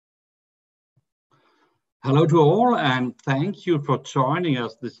Hello to all, and thank you for joining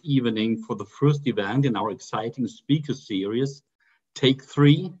us this evening for the first event in our exciting speaker series, Take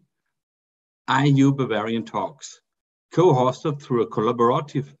 3, IU-Bavarian Talks, co-hosted through a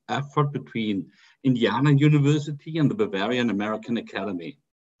collaborative effort between Indiana University and the Bavarian American Academy.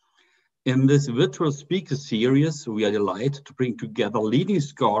 In this virtual speaker series, we are delighted to bring together leading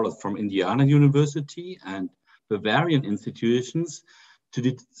scholars from Indiana University and Bavarian institutions to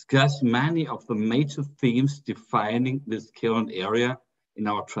discuss many of the major themes defining this current area in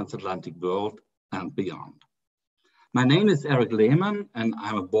our transatlantic world and beyond. My name is Eric Lehmann, and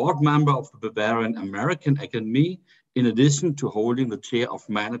I'm a board member of the Bavarian American Academy, in addition to holding the chair of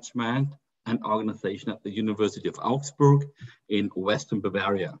management and organization at the University of Augsburg in Western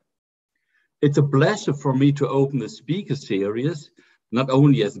Bavaria. It's a pleasure for me to open the speaker series, not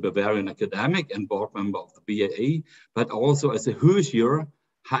only as a Bavarian academic and board member of the BAA, but also as a Hoosier,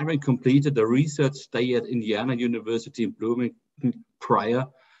 having completed a research stay at Indiana University in Bloomington prior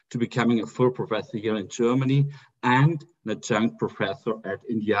to becoming a full professor here in Germany and an adjunct professor at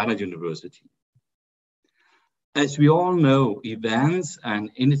Indiana University. As we all know, events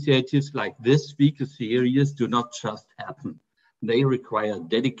and initiatives like this speaker series do not just happen. They require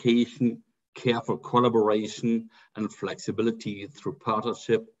dedication, careful collaboration, and flexibility through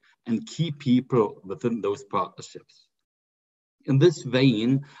partnership and key people within those partnerships. In this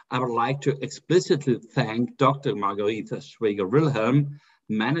vein, I would like to explicitly thank Dr. Margarita Schwager-Wilhelm,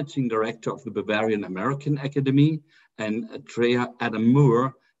 Managing Director of the Bavarian American Academy, and Andrea Adam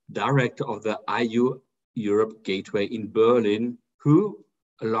Moore, Director of the IU Europe Gateway in Berlin, who,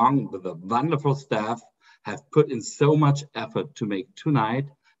 along with a wonderful staff, have put in so much effort to make tonight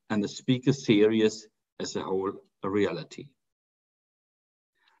and the speaker series as a whole a reality.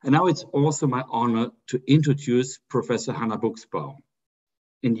 And now it's also my honor to introduce Professor Hannah Buchsbaum,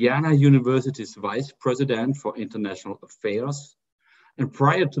 Indiana University's Vice President for International Affairs. And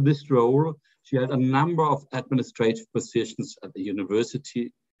prior to this role, she had a number of administrative positions at the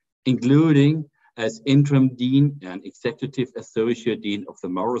university, including as Interim Dean and Executive Associate Dean of the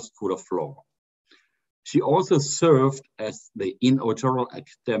Morris School of Law. She also served as the inaugural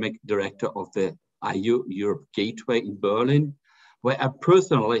academic director of the IU Europe Gateway in Berlin, where I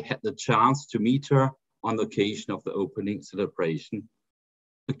personally had the chance to meet her on the occasion of the opening celebration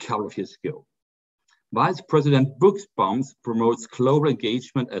a couple of years ago. Vice President Buchsbaum promotes global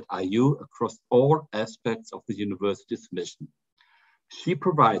engagement at IU across all aspects of the university's mission. She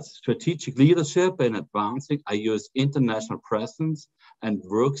provides strategic leadership in advancing IU's international presence and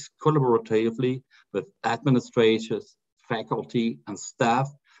works collaboratively with administrators, faculty, and staff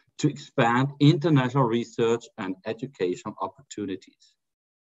to expand international research and educational opportunities.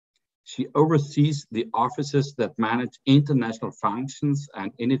 She oversees the offices that manage international functions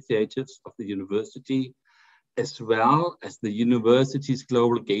and initiatives of the university, as well as the university's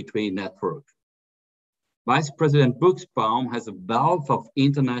Global Gateway Network. Vice President Buchsbaum has a wealth of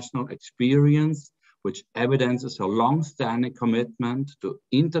international experience, which evidences her long-standing commitment to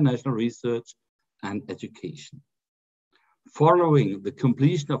international research and education. Following the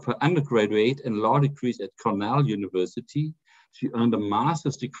completion of her undergraduate and law degrees at Cornell University, she earned a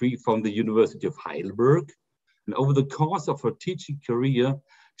master's degree from the University of Heidelberg. And over the course of her teaching career,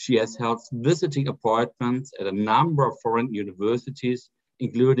 she has held visiting appointments at a number of foreign universities,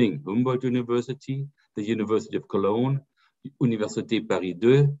 including Humboldt University, the University of Cologne, Université Paris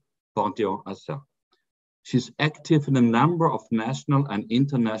II, Panthéon-Assas. She's active in a number of national and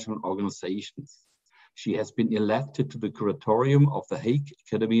international organizations. She has been elected to the curatorium of the Heike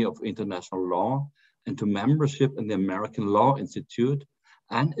Academy of International Law and to membership in the American Law Institute,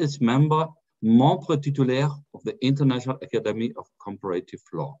 and is member titulaire of the International Academy of Comparative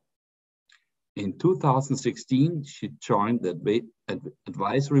Law. In 2016, she joined the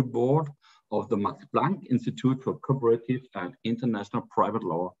advisory board of the Max Planck Institute for Comparative and International Private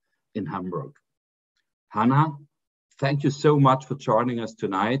Law in Hamburg. Hannah, thank you so much for joining us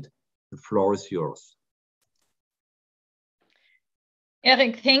tonight. The floor is yours.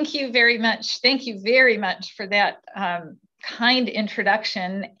 Eric, thank you very much. Thank you very much for that kind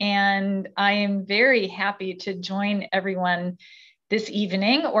introduction. And I am very happy to join everyone this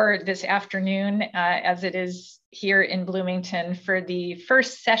evening or this afternoon, as it is here in Bloomington, for the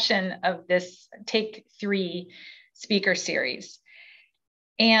first session of this Take 3 speaker series.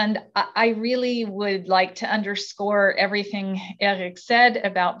 And I really would like to underscore everything Eric said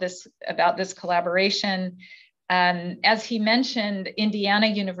about this collaboration. As he mentioned, Indiana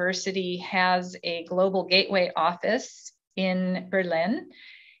University has a Global Gateway office in Berlin.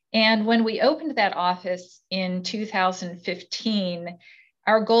 And when we opened that office in 2015,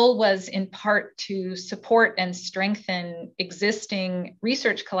 Our goal was in part to support and strengthen existing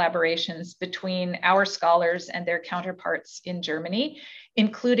research collaborations between our scholars and their counterparts in Germany,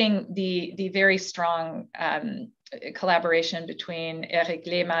 including the very strong collaboration between Eric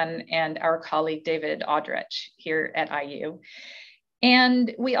Lehmann and our colleague David Odrich here at IU.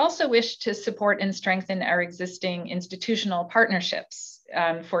 And we also wish to support and strengthen our existing institutional partnerships,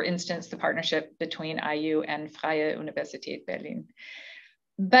 for instance, the partnership between IU and Freie Universität Berlin.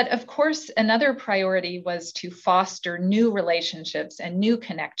 But of course, another priority was to foster new relationships and new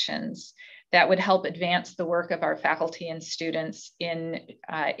connections that would help advance the work of our faculty and students in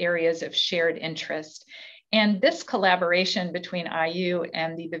areas of shared interest. And this collaboration between IU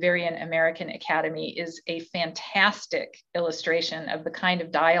and the Bavarian American Academy is a fantastic illustration of the kind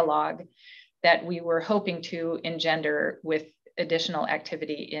of dialogue that we were hoping to engender with additional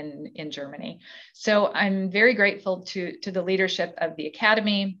activity in Germany. So I'm very grateful to the leadership of the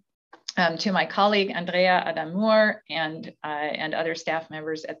Academy, to my colleague Andrea Adamur and other staff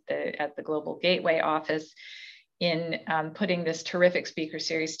members at the Global Gateway office in putting this terrific speaker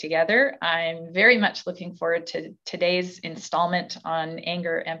series together. I'm very much looking forward to today's installment on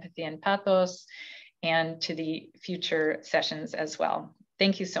anger, empathy, and pathos, and to the future sessions as well.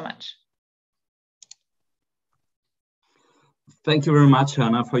 Thank you so much. Thank you very much,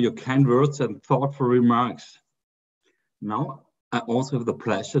 Hannah, for your kind words and thoughtful remarks. Now, I also have the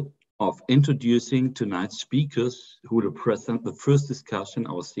pleasure of introducing tonight's speakers who will present the first discussion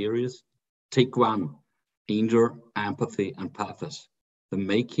in our series, Take One, Anger, Empathy, and Pathos, the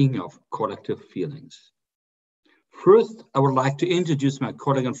making of collective feelings. First, I would like to introduce my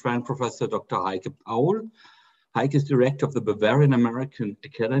colleague and friend, Professor Dr. Heike Paul. Heike is director of the Bavarian American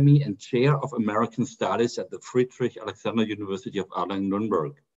Academy and chair of American Studies at the Friedrich Alexander University of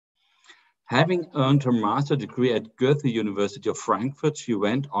Erlangen-Nuremberg. Having earned her master's degree at Goethe University of Frankfurt, she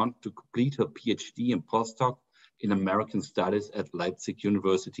went on to complete her PhD and postdoc in American Studies at Leipzig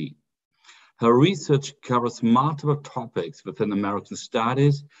University. Her research covers multiple topics within American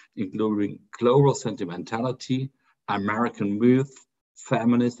Studies, including global sentimentality, American myth,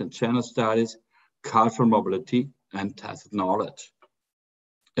 feminist and gender studies, cultural mobility, and tacit knowledge.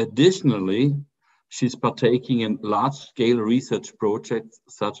 Additionally, she's partaking in large-scale research projects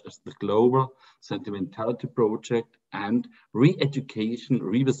such as the Global Sentimentality Project and Re-Education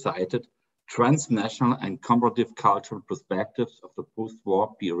Revisited, Transnational and Comparative Cultural Perspectives of the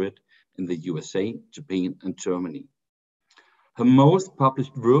Post-War Period in the USA, Japan, and Germany. Her most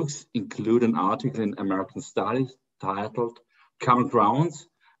published works include an article in American Studies titled Common Grounds,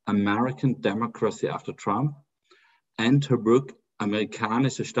 American Democracy After Trump, and her book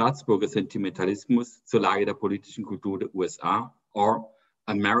Amerikanischer Staatsbürgersentimentalismus zur Lage der politischen Kultur der USA, or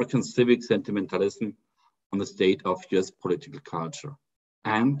American Civic Sentimentalism on the State of US Political Culture.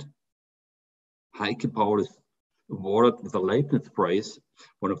 And Heike Paul is awarded with the Leibniz Prize,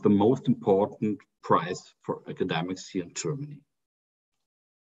 one of the most important prizes for academics here in Germany.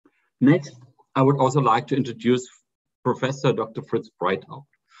 Next, I would also like to introduce Professor Dr. Fritz Breithaupt,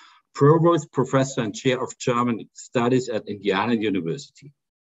 Provost Professor and Chair of German Studies at Indiana University.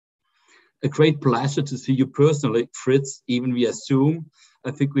 A great pleasure to see you personally, Fritz, even via Zoom.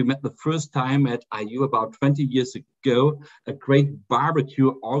 I think we met the first time at IU about 20 years ago, a great barbecue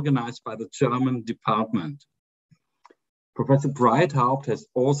organized by the German department. Professor Breithaupt has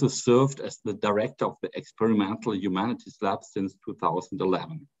also served as the director of the Experimental Humanities Lab since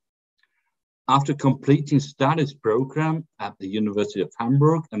 2011. After completing studies program at the University of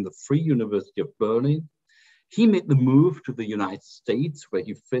Hamburg and the Free University of Berlin, he made the move to the United States, where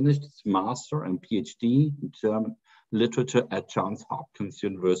he finished his master and PhD in German literature at Johns Hopkins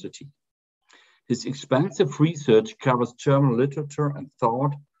University. His expansive research covers German literature and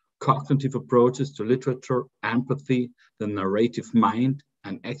thought, cognitive approaches to literature, empathy, the narrative mind,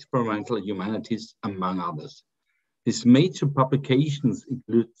 and experimental humanities, among others. His major publications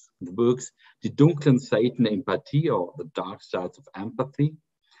include the books Die dunklen Seiten der Empathie, or The Dark Sides of Empathy,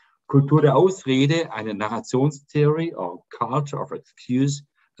 Kultur der Ausrede, eine Narrationstheorie, or Culture of Excuse,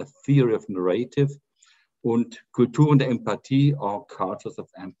 a Theory of Narrative, und Kulturen der Empathie, or Cultures of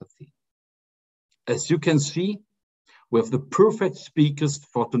Empathy. As you can see, we have the perfect speakers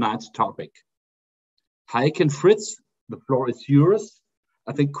for tonight's topic. Heike and Fritz, the floor is yours.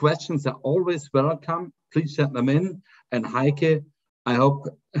 I think questions are always welcome. Please send them in. And Heike,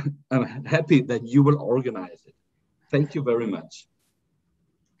 I'm happy that you will organize it. Thank you very much.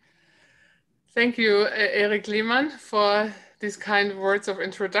 Thank you, Eric Lehmann, for these kind words of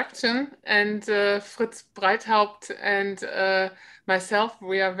introduction. And Fritz Breithaupt and myself,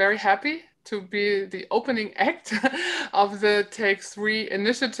 we are very happy to be the opening act of the Take 3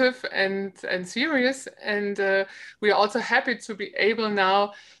 initiative and series. And we are also happy to be able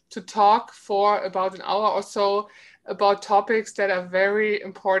now to talk for about an hour or so about topics that are very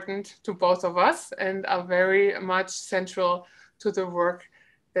important to both of us and are very much central to the work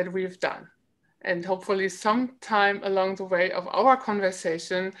that we've done. And hopefully sometime along the way of our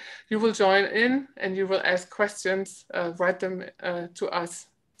conversation, you will join in and you will ask questions, write them to us,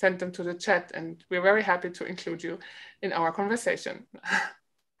 send them to the chat, and we're very happy to include you in our conversation.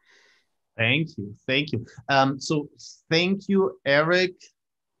 Thank you, thank you. So thank you, Eric,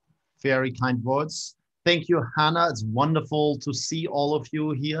 very kind words. Thank you, Hannah, it's wonderful to see all of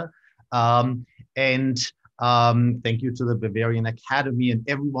you here. Thank you to the Bavarian Academy and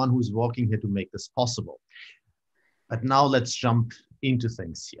everyone who's working here to make this possible. But now let's jump into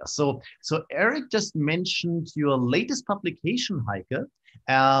things here. So Eric just mentioned your latest publication, Heike,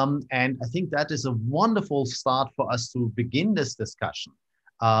 and I think that is a wonderful start for us to begin this discussion.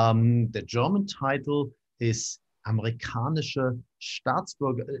 The German title is zum amerikanischen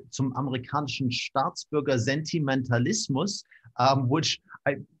Staatsbürger Sentimentalismus, which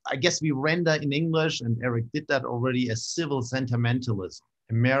I guess we render in English, and Eric did that already, as civil sentimentalism,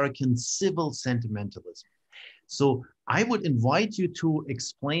 American civil sentimentalism. So I would invite you to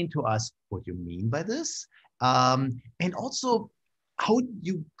explain to us what you mean by this, and also how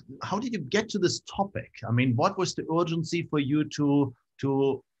did you get to this topic? I mean, what was the urgency for you to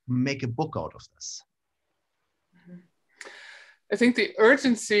make a book out of this? I think the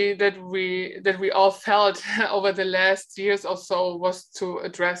urgency that we all felt over the last years or so was to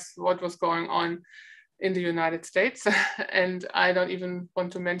address what was going on in the United States. And I don't even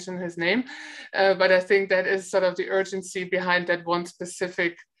want to mention his name, but I think that is sort of the urgency behind that one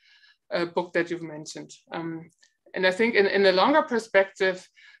specific book that you've mentioned. And I think in a longer perspective,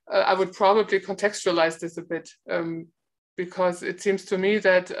 I would probably contextualize this a bit, because it seems to me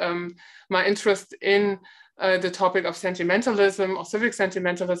that my interest in the topic of sentimentalism or civic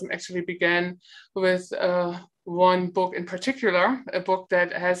sentimentalism actually began with one book in particular, a book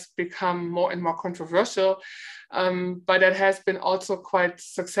that has become more and more controversial, but that has been also quite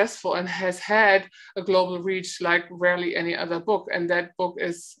successful and has had a global reach like rarely any other book. And that book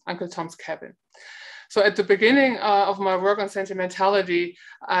is Uncle Tom's Cabin. So at the beginning of my work on sentimentality,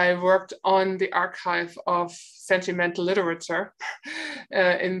 I worked on the archive of sentimental literature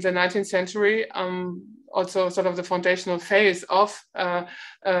in the 19th century, also sort of the foundational phase of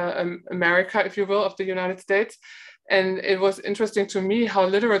America, if you will, of the United States. And it was interesting to me how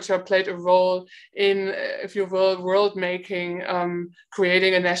literature played a role in, if you will, world making,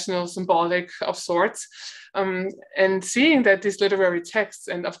 creating a national symbolic of sorts. And seeing that these literary texts,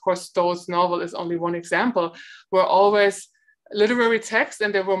 and of course Stowe's novel is only one example, were always literary texts,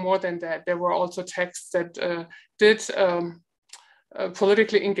 and there were more than that. There were also texts that did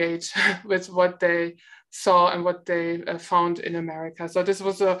politically engage with what they saw and what they found in America. So this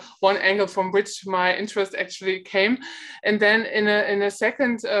was one angle from which my interest actually came. And then in a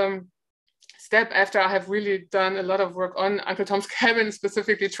second step, after I have really done a lot of work on Uncle Tom's Cabin,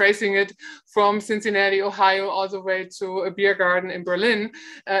 specifically tracing it from Cincinnati, Ohio, all the way to a beer garden in Berlin.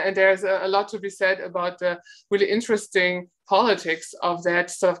 And there's a lot to be said about the really interesting politics of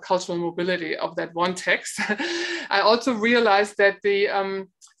that sort of cultural mobility of that one text. I also realized that the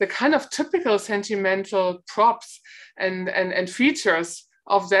kind of typical sentimental props and features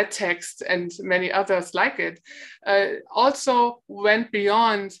of that text and many others like it also went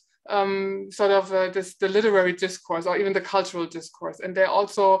beyond the literary discourse or even the cultural discourse. And they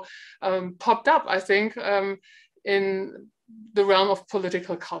also popped up, I think, in the realm of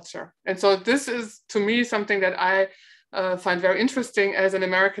political culture. And so this is, to me, something that I find very interesting as an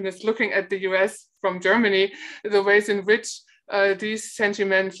Americanist looking at the US from Germany, the ways in which these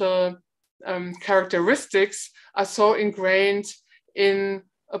sentimental characteristics are so ingrained in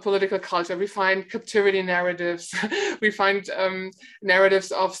a political culture. We find captivity narratives, we find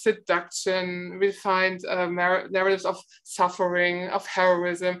narratives of seduction, we find narratives of suffering, of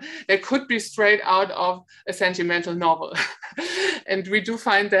heroism. They could be straight out of a sentimental novel. And we do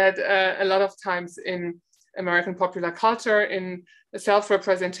find that a lot of times in American popular culture, in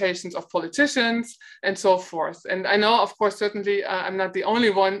self-representations of politicians and so forth. And I know, of course, certainly I'm not the only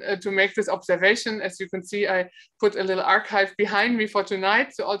one to make this observation. As you can see, I put a little archive behind me for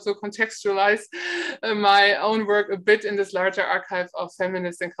tonight to also contextualize my own work a bit in this larger archive of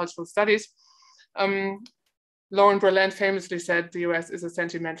feminist and cultural studies. Lauren Berlant famously said the US is a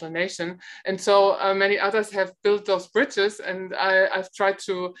sentimental nation. And so many others have built those bridges, and I've tried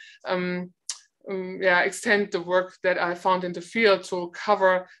to extend the work that I found in the field to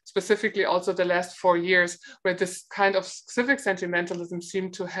cover specifically also the last 4 years, where this kind of civic sentimentalism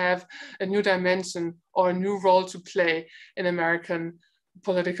seemed to have a new dimension or a new role to play in American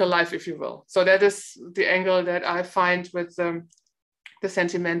political life, if you will. So that is the angle that I find with the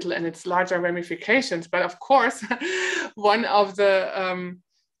sentimental and its larger ramifications. But of course, one of the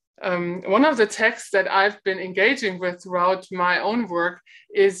texts that I've been engaging with throughout my own work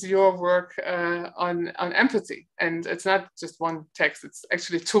is your work on empathy. And it's not just one text, it's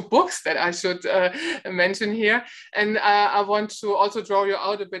actually 2 books that I should mention here. And I want to also draw you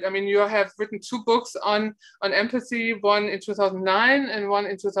out a bit. I mean, you have written 2 books on empathy, one in 2009 and one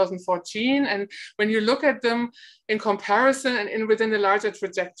in 2014. And when you look at them in comparison and within the larger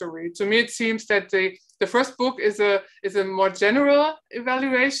trajectory, to me, it seems that the first book is a more general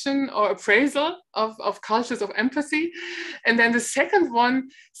evaluation or appraisal of cultures of empathy. And then the second one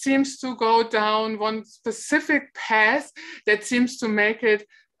seems to go down one specific path that seems to make it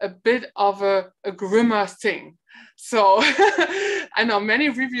a bit of a grimmer thing. So I know many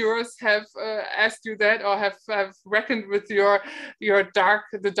reviewers have asked you that, or have reckoned with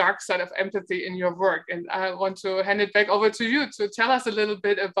the dark side of empathy in your work. And I want to hand it back over to you to tell us a little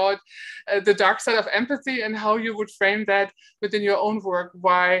bit about the dark side of empathy and how you would frame that within your own work,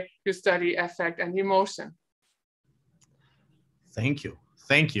 why you study affect and emotion. Thank you.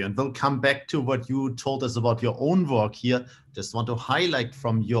 Thank you. And we'll come back to what you told us about your own work here. Just want to highlight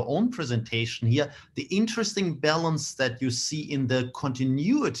from your own presentation here, the interesting balance that you see in the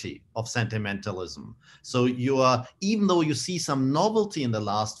continuity of sentimentalism. So even though you see some novelty in the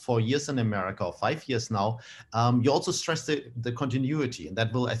last 4 years in America, or 5 years now, you also stress the continuity. And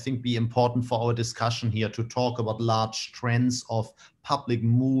that will, I think, be important for our discussion here to talk about large trends of public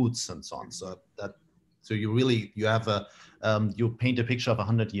moods and so on. So you have you paint a picture of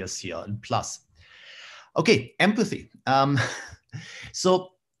 100 years here and plus. Okay, empathy. So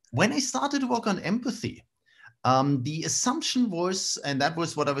when I started to work on empathy, the assumption was, and that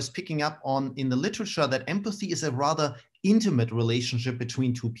was what I was picking up on in the literature, that empathy is a rather intimate relationship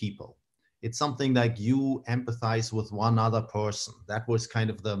between 2 people. It's something like you empathize with one other person. That was kind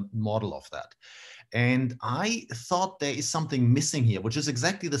of the model of that. And I thought there is something missing here, which is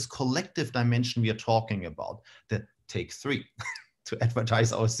exactly this collective dimension we are talking about, the take 3, to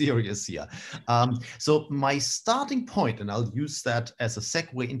advertise our series here. So my starting point, and I'll use that as a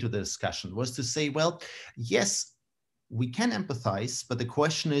segue into the discussion, was to say, well, yes, we can empathize, but the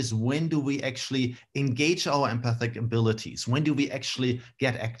question is, when do we actually engage our empathic abilities? When do we actually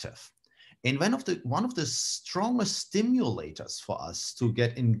get active? And one of the strongest stimulators for us to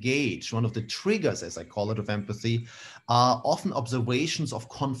get engaged, one of the triggers, as I call it, of empathy, are often observations of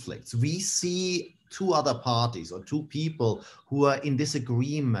conflicts. We see 2 other parties or 2 people who are in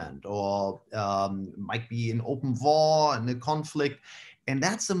disagreement, or might be in open war and a conflict. And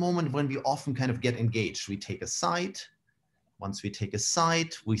that's the moment when we often kind of get engaged. We take a side. Once we take a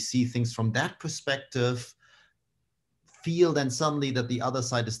side, we see things from that perspective, feel then suddenly that the other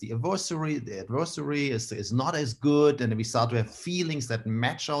side is the adversary is not as good, and then we start to have feelings that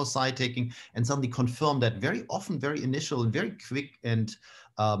match our side taking, and suddenly confirm that very often very initial and very quick and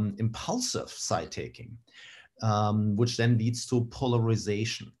impulsive side taking, which then leads to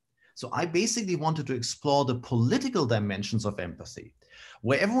polarization. So I basically wanted to explore the political dimensions of empathy,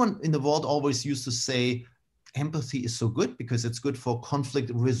 where everyone in the world always used to say empathy is so good because it's good for conflict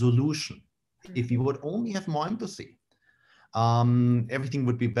resolution. If you would only have more empathy, everything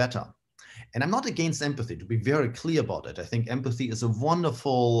would be better. And I'm not against empathy, to be very clear about it. I think empathy is a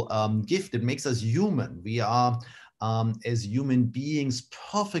wonderful gift. It makes us human. We are, as human beings,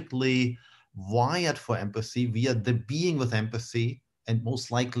 perfectly wired for empathy. We are the being with empathy, and most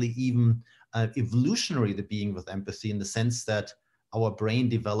likely even evolutionary the being with empathy, in the sense that our brain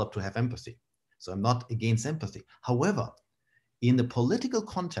developed to have empathy. So I'm not against empathy. However, in the political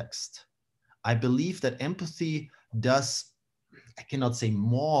context, I believe that empathy does, I cannot say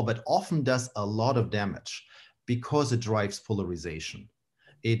more, but often does a lot of damage, because it drives polarization.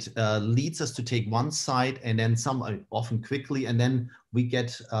 It leads us to take one side, and then some, often quickly, and then we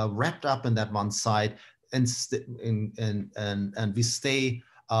get wrapped up in that one side, and we stay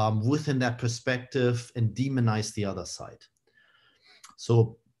within that perspective and demonize the other side.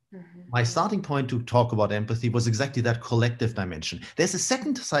 So my starting point to talk about empathy was exactly that collective dimension. There's a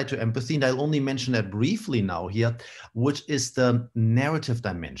second side to empathy, and I'll only mention that briefly now here, which is the narrative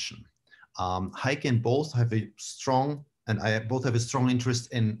dimension. Heike and both have a strong, and I both have a strong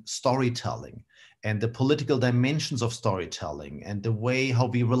interest in storytelling and the political dimensions of storytelling, and the way how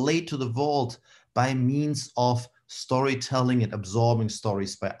we relate to the world by means of storytelling and absorbing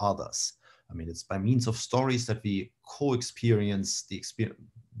stories by others. I mean, it's by means of stories that we co-experience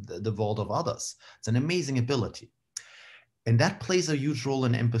the world of others. It's an amazing ability. And that plays a huge role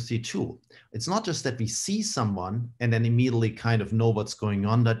in empathy too. It's not just that we see someone and then immediately kind of know what's going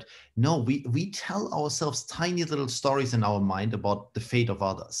on. That no, we tell ourselves tiny little stories in our mind about the fate of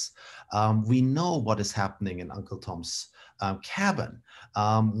others. We know what is happening in Uncle Tom's cabin.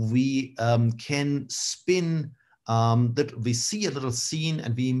 We can spin that we see a little scene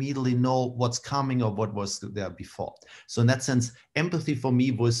and we immediately know what's coming or what was there before. So in that sense, empathy for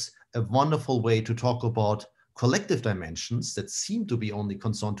me was a wonderful way to talk about collective dimensions that seem to be only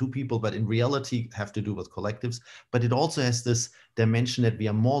concerned to people, but in reality have to do with collectives. But it also has this dimension that we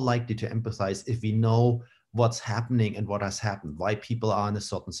are more likely to empathize if we know what's happening and what has happened, why people are in a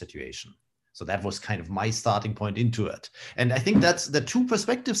certain situation. So that was kind of my starting point into it. And I think that's the two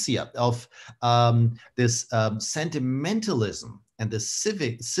perspectives here of this sentimentalism and the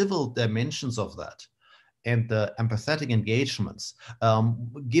civil dimensions of that, and the empathetic engagements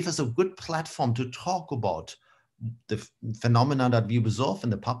give us a good platform to talk about the phenomena that we observe in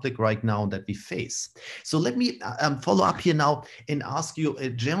the public right now that we face. So let me follow up here now and ask you a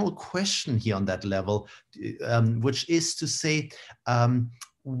general question here on that level, which is to say,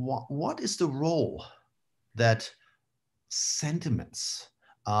 what is the role that sentiments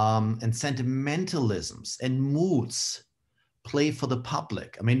and sentimentalisms and moods play for the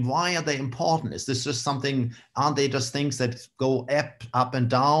public? I mean, why are they important? Is this just something, aren't they just things that go up and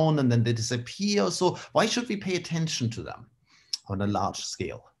down and then they disappear? So why should we pay attention to them on a large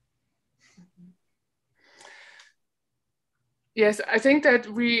scale? Yes, I think that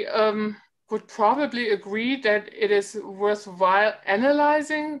we would probably agree that it is worthwhile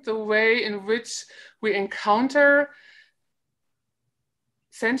analyzing the way in which we encounter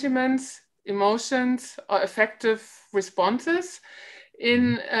sentiments, emotions, or affective responses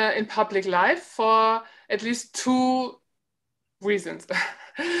in public life for at least two reasons.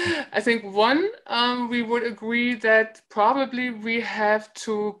 I think one, we would agree that probably we have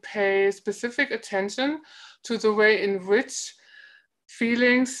to pay specific attention to the way in which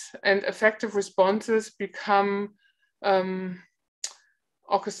feelings and affective responses become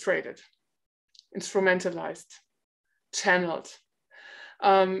orchestrated, instrumentalized, channeled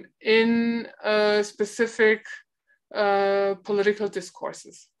in specific political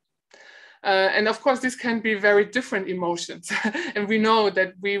discourses. And of course, this can be very different emotions. And we know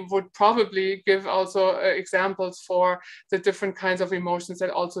that we would probably give also examples for the different kinds of emotions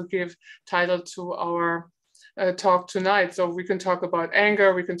that also give title to our talk tonight. So we can talk about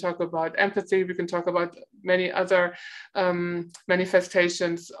anger, we can talk about empathy, we can talk about many other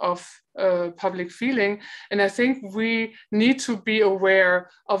manifestations of public feeling. And I think we need to be aware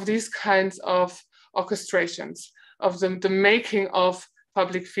of these kinds of orchestrations, of the making of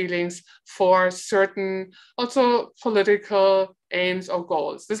public feelings for certain also political aims or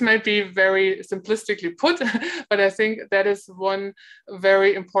goals. This might be very simplistically put, but I think that is one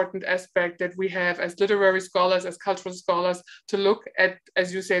very important aspect that we have as literary scholars, as cultural scholars, to look at,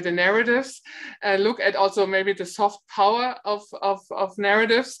 as you say, the narratives, look at also maybe the soft power of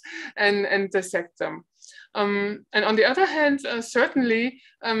narratives and dissect them. And on the other hand, certainly,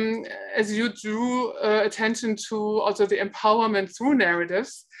 as you drew attention to also the empowerment through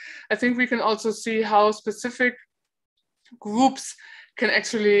narratives, I think we can also see how specific groups can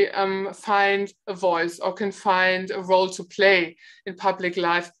actually find a voice or can find a role to play in public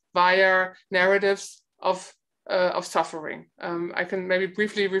life via narratives of suffering. I can maybe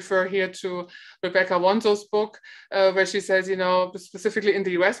briefly refer here to Rebecca Wonso's book, where she says, you know, specifically in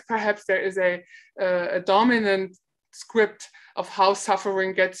the US, perhaps there is a dominant script of how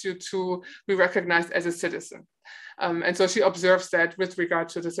suffering gets you to be recognized as a citizen. And so she observes that with regard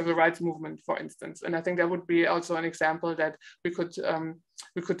to the civil rights movement, for instance. And I think that would be also an example that we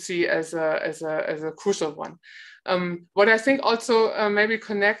could see as a crucial one. What I think also maybe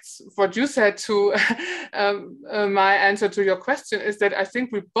connects what you said to my answer to your question is that I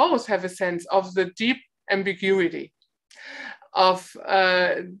think we both have a sense of the deep ambiguity of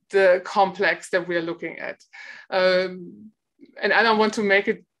the complex that we are looking at. And I don't want to make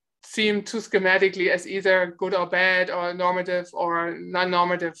it seem too schematically as either good or bad or normative or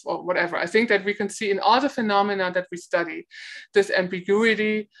non-normative or whatever. I think that we can see in all the phenomena that we study this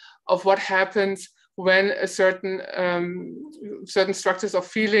ambiguity of what happens when a certain structures of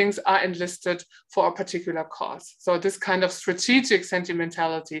feelings are enlisted for a particular cause. So this kind of strategic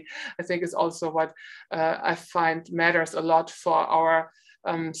sentimentality, I think, is also what I find matters a lot for our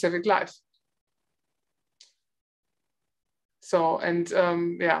civic life. So, and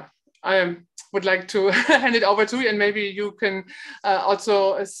yeah, I would like to hand it over to you, and maybe you can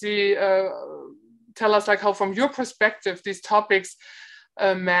also tell us, like, how from your perspective these topics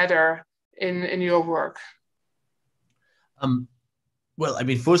matter in your work. Well, I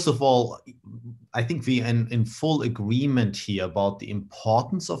mean, first of all, I think we are in full agreement here about the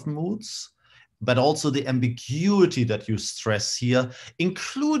importance of moods, but also the ambiguity that you stress here,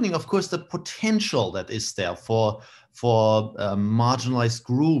 including, of course, the potential that is there for marginalized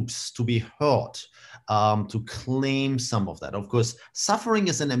groups to be heard, to claim some of that. Of course, suffering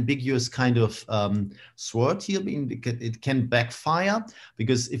is an ambiguous kind of sword here. I mean, it can backfire,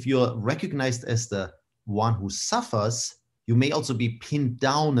 because if you're recognized as the one who suffers, you may also be pinned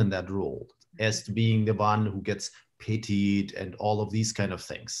down in that role as being the one who gets pitied and all of these kind of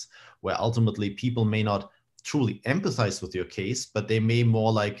things, where ultimately people may not truly empathize with your case, but they may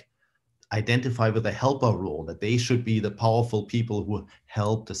more like identify with the helper role, that they should be the powerful people who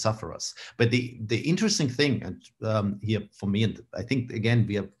help the sufferers. But the interesting thing, and here for me, and I think again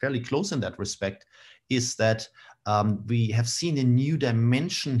we are fairly close in that respect, is that we have seen a new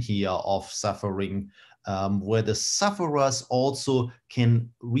dimension here of suffering, where the sufferers also can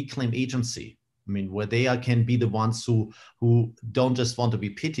reclaim agency. I mean, where they can be the ones who don't just want to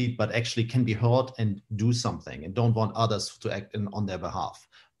be pitied, but actually can be heard and do something, and don't want others to act on their behalf.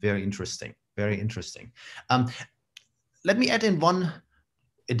 Very interesting, very interesting. Let me add in one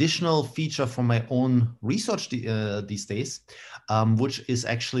additional feature from my own research these days, which is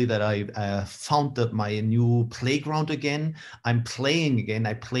actually that I found that my new playground again. I'm playing again.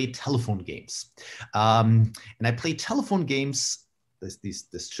 I play telephone games, and I play telephone games.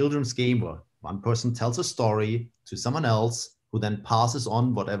 This children's game where one person tells a story to someone else, who then passes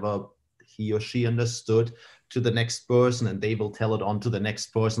on whatever he or she understood to the next person, and they will tell it on to the next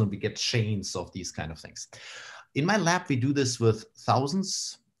person, and we get chains of these kind of things. In my lab, we do this with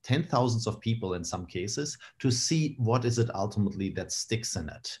thousands, 10,000s of people in some cases, to see what is it ultimately that sticks in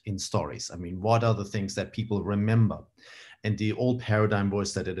it, in stories. I mean, what are the things that people remember? And the old paradigm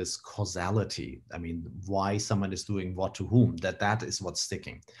was that it is causality. I mean, why someone is doing what to whom, that is what's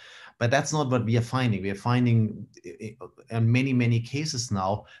sticking. But that's not what we are finding. We are finding in many, many cases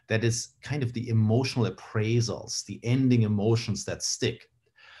now that is kind of the emotional appraisals, the ending emotions that stick.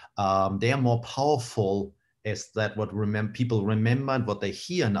 They are more powerful as that what people remember and what they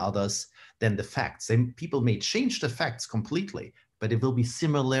hear in others than the facts. People may change the facts completely, but it will be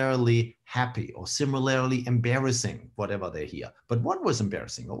similarly happy or similarly embarrassing, whatever they hear. But what was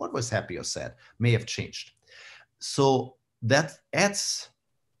embarrassing or what was happy or sad may have changed. So that adds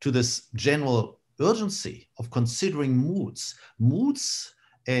to this general urgency of considering moods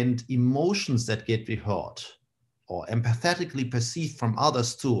and emotions that get heard or empathetically perceived from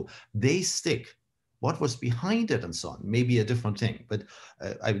others too, they stick. What was behind it and so on, maybe a different thing. But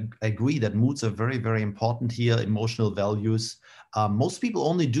I agree that moods are very, very important here, emotional values. Most people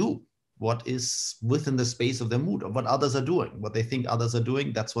only do what is within the space of their mood, or what others are doing, what they think others are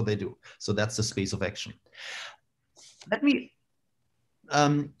doing, that's what they do. So that's the space of action. Let me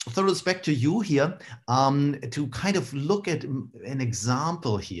throw this back to you here to kind of look at an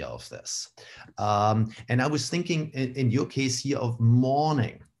example here of this. And I was thinking in your case here of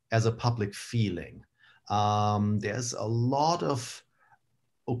mourning as a public feeling. There's a lot of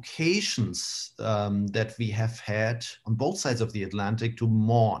occasions that we have had on both sides of the Atlantic to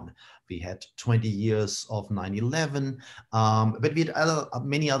mourn. We had 20 years of 9/11, but we had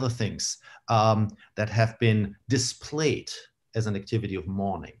many other things that have been displayed as an activity of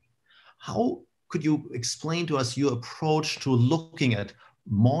mourning. How could you explain to us your approach to looking at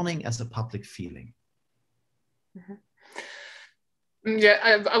mourning as a public feeling? Mm-hmm.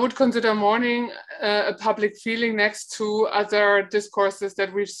 Yeah, I would consider mourning a public feeling next to other discourses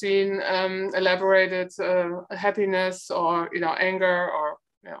that we've seen elaborated, happiness or anger, or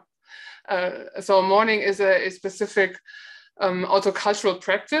so mourning is a specific also cultural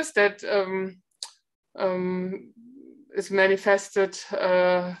practice that is manifested,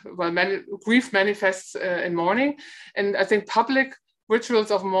 grief manifests in mourning. And I think public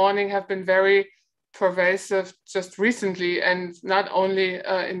rituals of mourning have been very pervasive just recently, and not only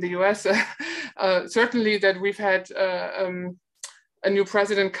in the US. Certainly that we've had a new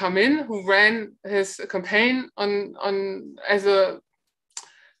president come in who ran his campaign on as a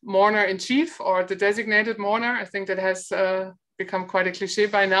mourner in chief, or the designated mourner. I think that has become quite a cliche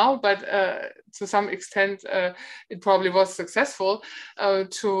by now, but to some extent it probably was successful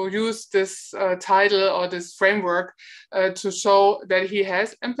to use this title or this framework to show that he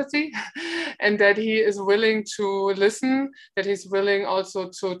has empathy and that he is willing to listen, that he's willing also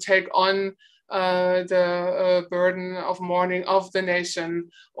to take on the burden of mourning of the nation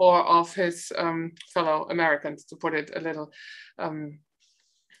or of his fellow Americans, to put it a little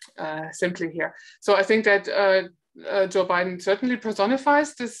simply here. So I think that Joe Biden certainly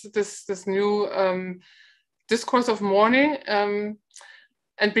personifies this new discourse of mourning.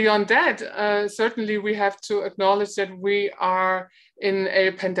 And beyond that, certainly we have to acknowledge that we are in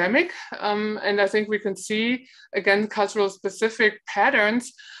a pandemic. And I think we can see, again, cultural specific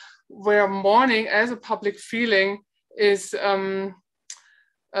patterns where mourning as a public feeling is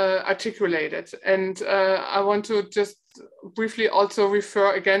articulated. And I want to just briefly also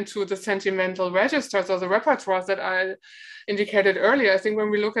refer again to the sentimental registers or the repertoires that I indicated earlier. I think when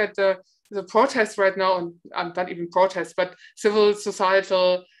we look at the protests right now, and not even protests, but civil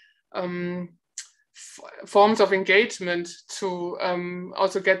societal forms of engagement to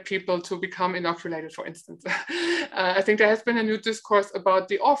also get people to become inoculated, for instance. I think there has been a new discourse about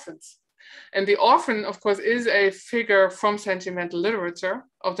the orphans. And the orphan, of course, is a figure from sentimental literature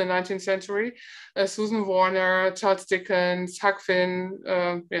of the 19th century. Susan Warner, Charles Dickens, Huck Finn,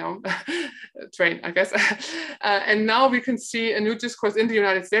 Twain, I guess. And now we can see a new discourse in the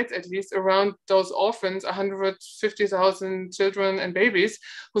United States, at least, around those orphans, 150,000 children and babies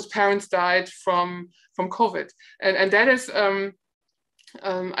whose parents died from COVID. And that is,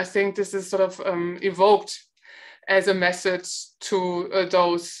 I think this is sort of evoked as a message to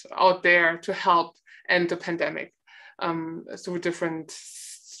those out there to help end the pandemic through different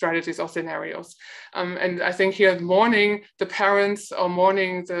strategies or scenarios. And I think here mourning the parents or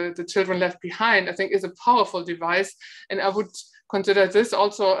mourning the children left behind, I think is a powerful device. And I would consider this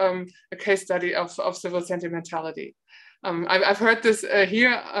also a case study of civil sentimentality. I've heard this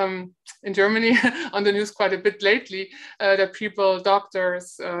here in Germany on the news quite a bit lately, that people,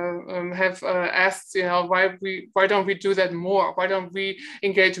 doctors have asked, why don't we do that more? Why don't we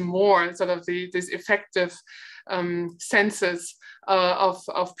engage more sort of these effective senses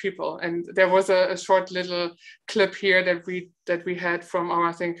of people? And there was a short little clip here that we had from our,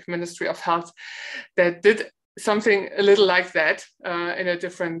 I think, Ministry of Health that did something a little like that in a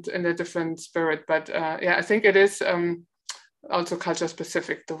different spirit. But yeah, I think it is also culture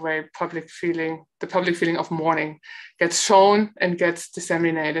specific, the way the public feeling of mourning gets shown and gets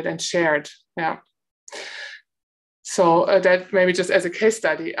disseminated and shared. Yeah. So that maybe just as a case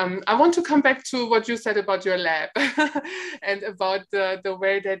study. I want to come back to what you said about your lab and about the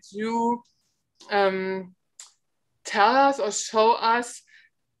way that you tell us or show us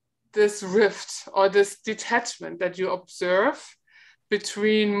this rift or this detachment that you observe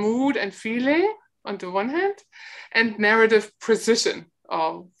between mood and feeling on the one hand, and narrative precision,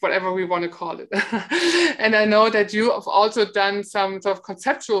 or whatever we want to call it. And I know that you have also done some sort of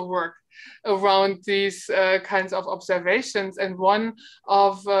conceptual work around these kinds of observations. And one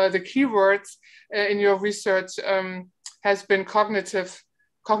of the keywords in your research has been cognitive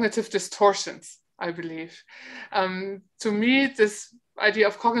distortions, I believe. To me, this idea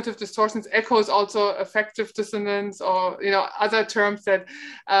of cognitive distortions echoes also affective dissonance, or other terms that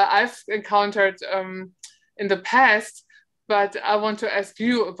I've encountered in the past. But I want to ask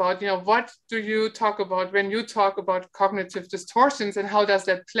you about what do you talk about when you talk about cognitive distortions, and how does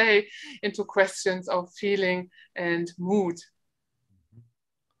that play into questions of feeling and mood?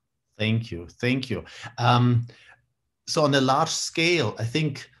 Thank you. So on a large scale, I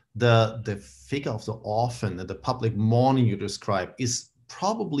think the figure of the orphan and the public mourning you describe is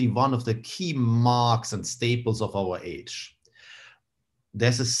probably one of the key marks and staples of our age.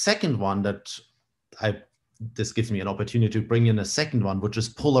 There's a second one that this gives me an opportunity to bring in a second one, which is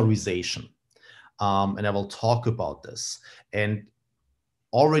polarization. And I will talk about this. And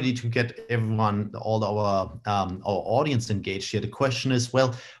already to get everyone, all our audience engaged here, the question is,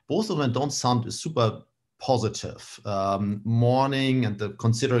 well, both of them don't sound super positive. Mourning and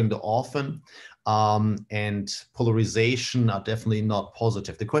considering the orphan and polarization are definitely not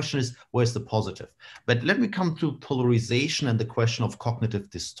positive. The question is, where's the positive? But let me come to polarization and the question of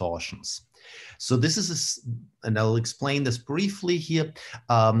cognitive distortions. So this is, and I'll explain this briefly here,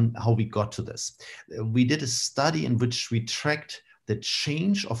 how we got to this. We did a study in which we tracked the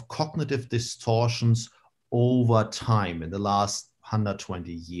change of cognitive distortions over time in the last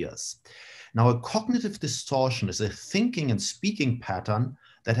 120 years. Now, a cognitive distortion is a thinking and speaking pattern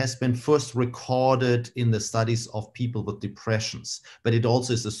that has been first recorded in the studies of people with depressions, but it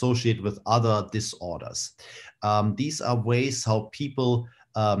also is associated with other disorders. These are ways how people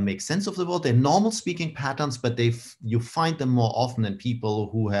make sense of the world. They're normal speaking patterns, but you find them more often in people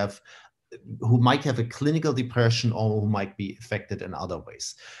who might have a clinical depression or who might be affected in other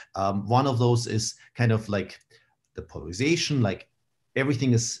ways. One of those is kind of like the polarization, like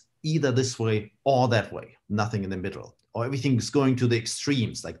everything is either this way or that way, nothing in the middle, or everything is going to the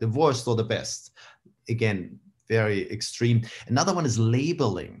extremes, like the worst or the best. Again, very extreme. Another one is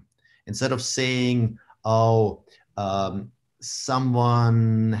labeling. Instead of saying, oh,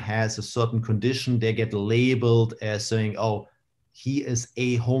 someone has a certain condition, they get labeled as saying, oh, he is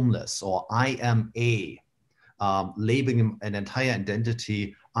a homeless, or I am a, labeling an entire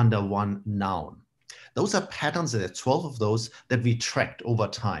identity under one noun. Those are patterns, there are 12 of those that we tracked over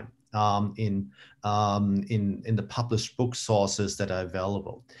time in the published book sources that are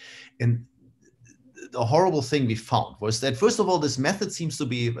available. And the horrible thing we found was that, first of all, this method seems to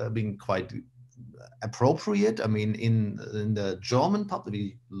be being quite appropriate. I mean, in the German public,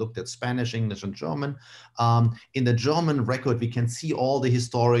 we looked at Spanish, English, and German. In the German record, we can see all the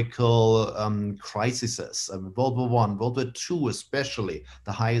historical crises. World War I, World War II especially,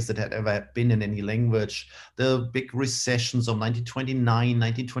 the highest that had ever been in any language. The big recessions of 1929,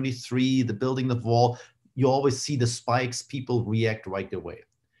 1923, the building of wall. You always see the spikes, people react right away.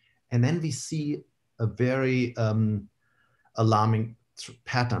 And then we see a very alarming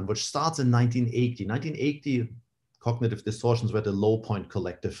pattern, which starts in 1980. 1980, cognitive distortions were the low point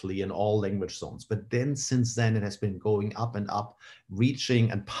collectively in all language zones. But then since then, it has been going up and up,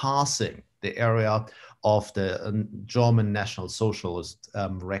 reaching and passing the area of the German National Socialist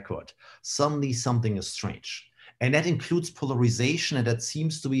record. Suddenly something is strange. And that includes polarization, and that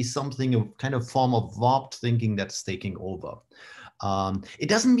seems to be something, a kind of form of warped thinking that's taking over. It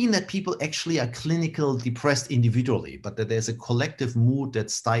doesn't mean that people actually are clinical depressed individually, but that there's a collective mood that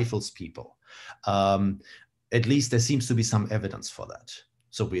stifles people. At least there seems to be some evidence for that.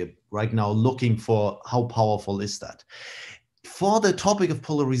 So we're right now looking for how powerful is that. For the topic of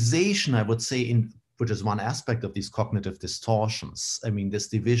polarization, I would say, which is one aspect of these cognitive distortions, I mean, this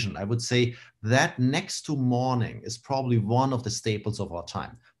division, I would say that next to mourning is probably one of the staples of our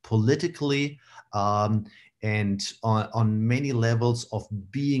time. Politically, and on many levels of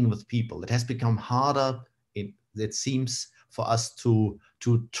being with people. It has become harder, it seems, for us to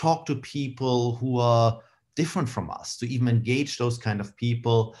talk to people who are different from us, to even engage those kind of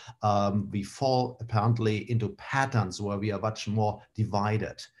people. We fall apparently into patterns where we are much more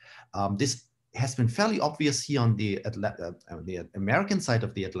divided. This has been fairly obvious here on the American side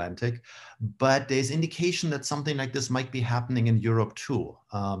of the Atlantic, but there's indication that something like this might be happening in Europe too.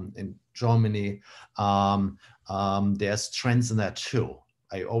 In Germany, there's trends in that too.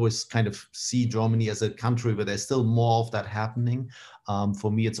 I always kind of see Germany as a country where there's still more of that happening. For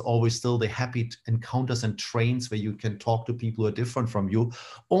me, it's always still the happy encounters and trains where you can talk to people who are different from you,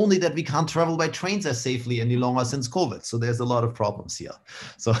 only that we can't travel by trains as safely any longer since COVID. So there's a lot of problems here.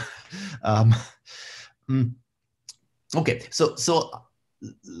 So, okay, so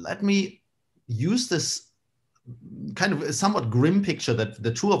let me use this kind of a somewhat grim picture that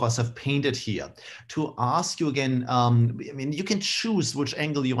the two of us have painted here to ask you again. I mean, you can choose which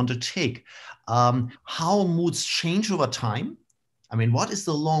angle you want to take. How moods change over time. I mean, what is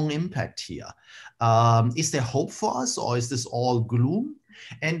the long impact here? Is there hope for us, or is this all gloom?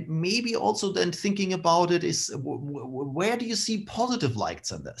 And maybe also then thinking about it is, where do you see positive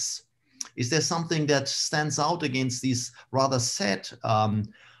lights in this? Is there something that stands out against these rather sad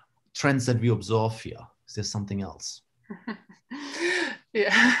trends that we observe here? Is there something else?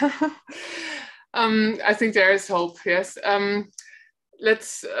 Yeah, I think there is hope, yes. I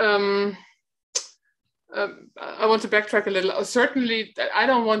want to backtrack a little. Certainly, I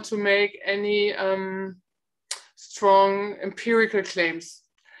don't want to make any strong empirical claims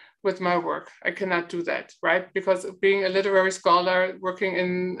with my work. I cannot do that, right? Because being a literary scholar, working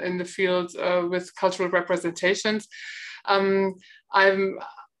in the field with cultural representations, I'm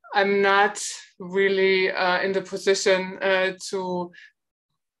not really in the position to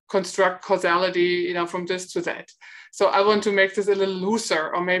construct causality, from this to that. So I want to make this a little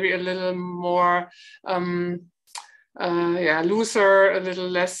looser, or maybe a little more, looser, a little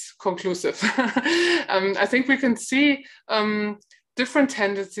less conclusive. I think we can see different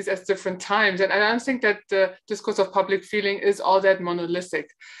tendencies at different times. And I don't think that the discourse of public feeling is all that monolithic,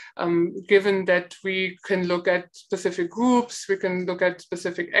 given that we can look at specific groups, we can look at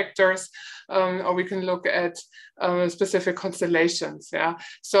specific actors, or we can look at specific constellations. Yeah.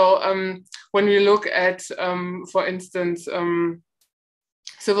 So when we look at, for instance,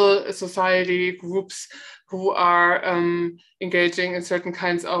 civil society groups who are engaging in certain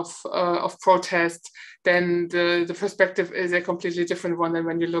kinds of protest, then the perspective is a completely different one than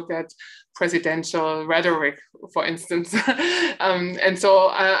when you look at presidential rhetoric, for instance. And so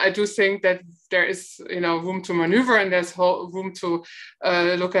I do think that there is room to maneuver, and there's room to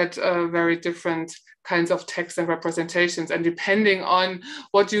look at very different kinds of texts and representations. And depending on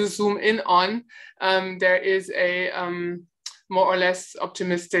what you zoom in on, there is a more or less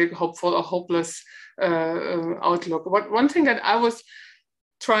optimistic, hopeful, or hopeless outlook. One thing that I was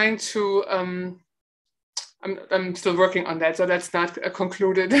trying to, I'm still working on that, so that's not a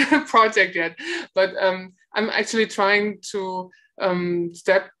concluded project yet, but I'm actually trying to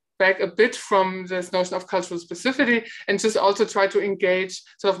step back a bit from this notion of cultural specificity and just also try to engage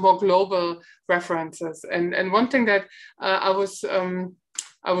sort of more global references. And one thing that I was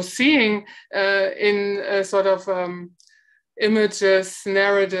seeing in sort of images,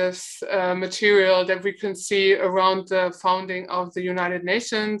 narratives, material that we can see around the founding of the United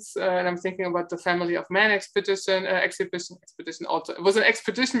Nations. And I'm thinking about the Family of Man exhibition also. It was an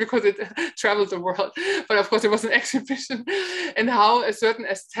expedition because it traveled the world, but of course it was an exhibition, and how a certain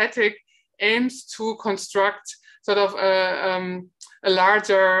aesthetic aims to construct sort of a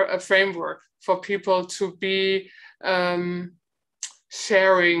larger framework for people to be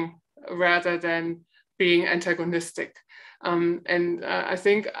sharing rather than being antagonistic. I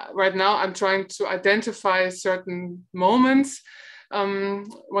think right now I'm trying to identify certain moments.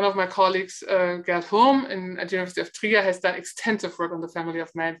 One of my colleagues, Gerd Hurm at the University of Trier, has done extensive work on the Family of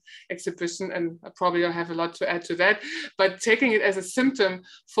Man exhibition, and I probably don't have a lot to add to that, but taking it as a symptom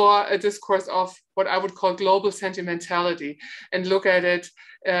for a discourse of what I would call global sentimentality, and look at it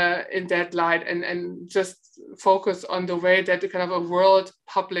in that light, and just focus on the way that the kind of a world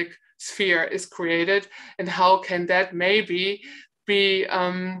public sphere is created, and how can that maybe be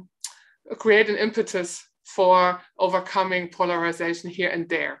create an impetus for overcoming polarization here and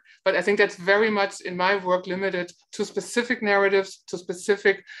there. But I think that's very much in my work limited to specific narratives, to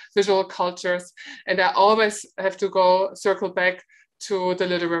specific visual cultures, and I always have to circle back to the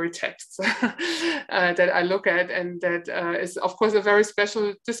literary texts that I look at, and that is of course a very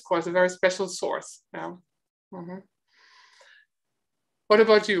special discourse, a very special source. Yeah. Mm-hmm. What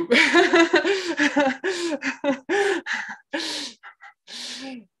about you?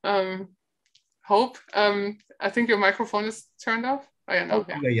 Hope, I think your microphone is turned off. Oh, yeah, no.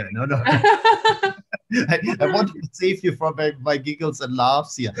 Oh, yeah, no. I wanted to save you from my giggles and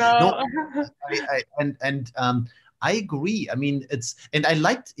laughs here. No, I agree. I mean, and I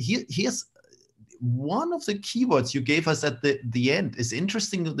liked here's one of the keywords you gave us at the end is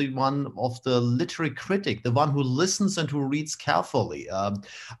interesting. The one of the literary critic, the one who listens and who reads carefully.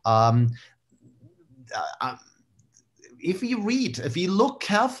 If we look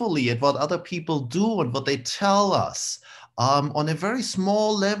carefully at what other people do and what they tell us, on a very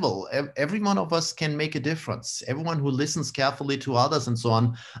small level, every one of us can make a difference. Everyone who listens carefully to others and so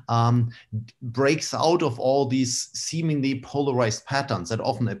on breaks out of all these seemingly polarized patterns that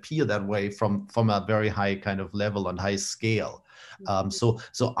often appear that way from a very high kind of level and high scale. So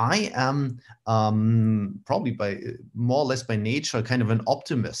I am probably more or less by nature kind of an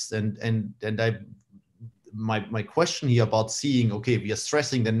optimist, and my question here about seeing, okay, we are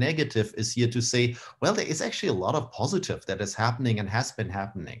stressing the negative is here to say, well, there is actually a lot of positive that is happening and has been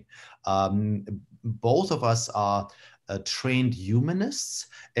happening. Both of us are trained humanists,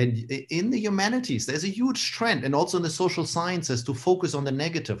 and in the humanities, there's a huge trend, and also in the social sciences, to focus on the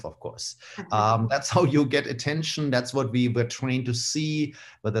negative, of course. That's how you get attention. That's what we were trained to see,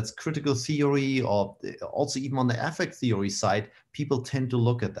 but that's critical theory, or also even on the affect theory side, people tend to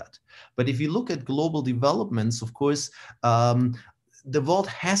look at that. But if you look at global developments, of course, the world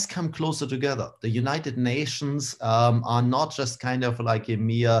has come closer together. The United Nations are not just kind of like a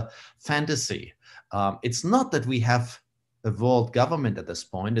mere fantasy. It's not that we have a world government at this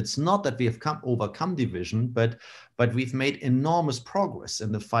point. It's not that we have overcome division, but we've made enormous progress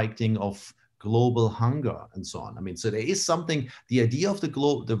in the fighting of global hunger and so on. I mean, so there is something, the idea of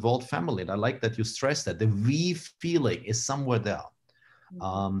the world family, and I like that you stress that, the we feeling is somewhere there.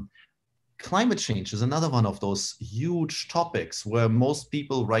 Climate change is another one of those huge topics where most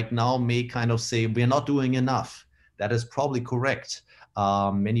people right now may kind of say, we're not doing enough. That is probably correct.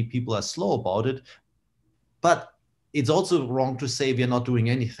 Many people are slow about it, but it's also wrong to say we're not doing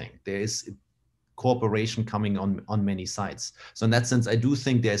anything. There is cooperation coming on many sides. So in that sense, I do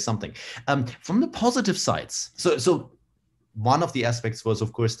think there is something. From the positive sides, so one of the aspects was,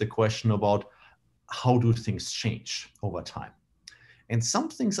 of course, the question about how do things change over time. And some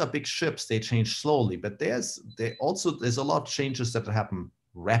things are big ships, they change slowly, but there's a lot of changes that happen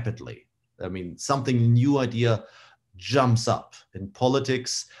rapidly. I mean, something new idea jumps up. In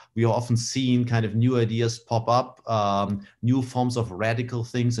politics, we are often seeing kind of new ideas pop up, new forms of radical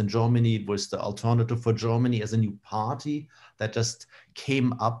things. In Germany, it was the Alternative for Germany as a new party that just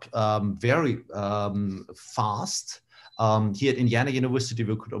came up very fast. Here at Indiana University,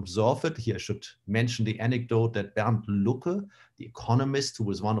 we could observe it. Here I should mention the anecdote that Bernd Lucke, the economist who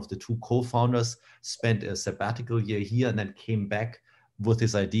was one of the two co-founders, spent a sabbatical year here and then came back with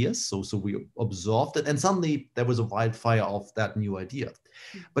his ideas. So we observed it, and suddenly there was a wildfire of that new idea.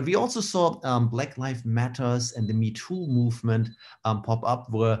 But we also saw Black Lives Matters and the Me Too movement pop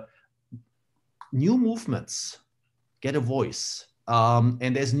up, where new movements get a voice.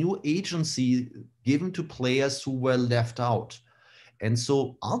 And there's new agency given to players who were left out. And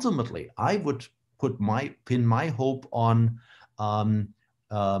so ultimately, I would pin my hope on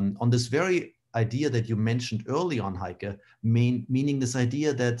this very idea that you mentioned early on, Heike, meaning this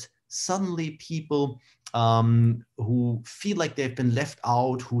idea that suddenly people who feel like they've been left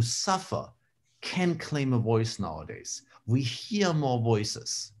out, who suffer, can claim a voice nowadays. We hear more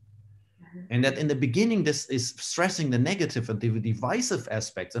voices. And that in the beginning, this is stressing the negative and the divisive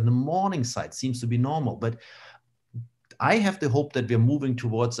aspects, and the mourning side seems to be normal. But I have the hope that we're moving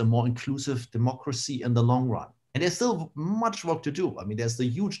towards a more inclusive democracy in the long run. And there's still much work to do. I mean, there's the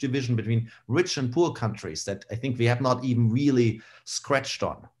huge division between rich and poor countries that I think we have not even really scratched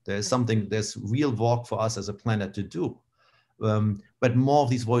on. There's real work for us as a planet to do. But more of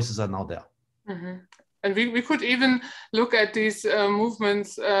these voices are now there. Mm-hmm. And we could even look at these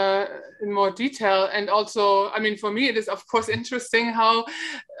movements in more detail. And also, I mean, for me, it is, of course, interesting how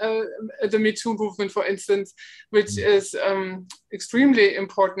the Me Too movement, for instance, which is extremely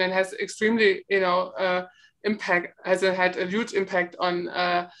important and has extremely, impact, has had a huge impact on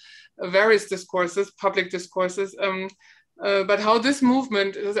various discourses, public discourses. But how this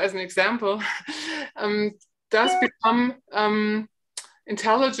movement, as an example, does become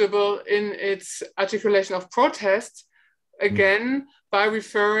intelligible in its articulation of protest, again, by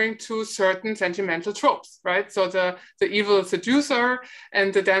referring to certain sentimental tropes, right? So the evil seducer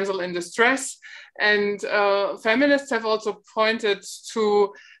and the damsel in distress. And feminists have also pointed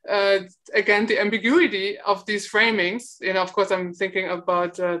to, again, the ambiguity of these framings. Of course, I'm thinking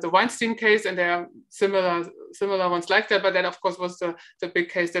about the Weinstein case, and there are similar ones like that, but that, of course, was the big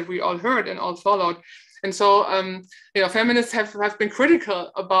case that we all heard and all followed. And so, feminists have been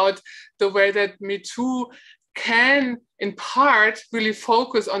critical about the way that Me Too can, in part, really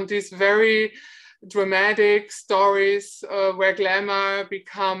focus on these very dramatic stories where glamour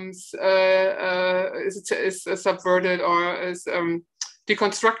becomes is subverted or is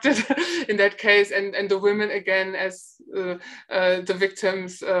deconstructed in that case, and the women again as the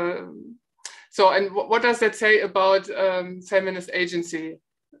victims. So, and what does that say about feminist agency?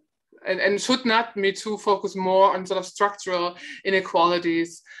 And should not Me Too focus more on sort of structural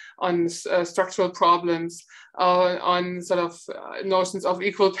inequalities, on structural problems, on sort of notions of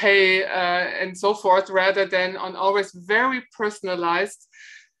equal pay and so forth, rather than on always very personalized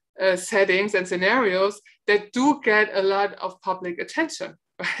settings and scenarios that do get a lot of public attention,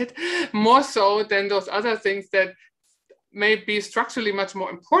 right? More so than those other things that may be structurally much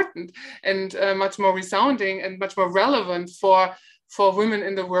more important and much more resounding and much more relevant for women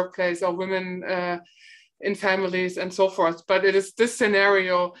in the workplace or women in families and so forth. But it is this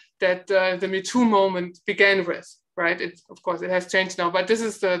scenario that the Me Too moment began with, right? Of course, it has changed now, but this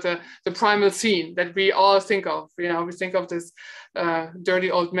is the primal scene that we all think of. We think of this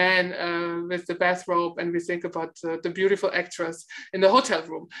dirty old man with the bathrobe, and we think about the beautiful actress in the hotel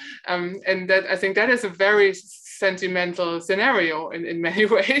room. And that, I think that is a very sentimental scenario in many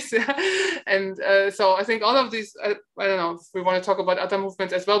ways. And so I think all of these, I don't know if we want to talk about other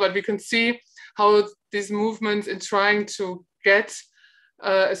movements as well, but we can see how these movements in trying to get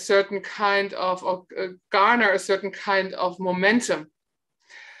a certain kind of, or garner a certain kind of momentum.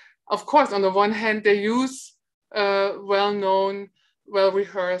 Of course, on the one hand, they use well-known,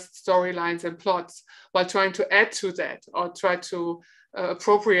 well-rehearsed storylines and plots while trying to add to that or try to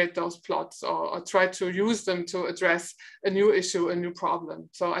appropriate those plots or try to use them to address a new issue, a new problem.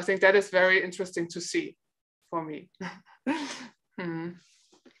 So I think that is very interesting to see for me.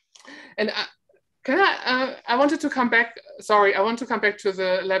 And I wanted to come back, sorry, I want to come back to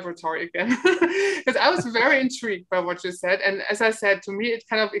the laboratory again, because I was very intrigued by what you said. And as I said, to me, it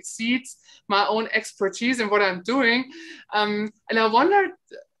kind of exceeds my own expertise in what I'm doing. And I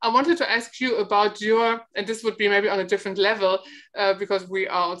wanted to ask you about your, and this would be maybe on a different level, because we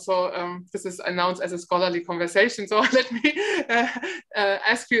are also, this is announced as a scholarly conversation. So let me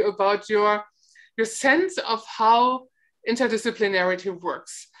ask you about your sense of how interdisciplinarity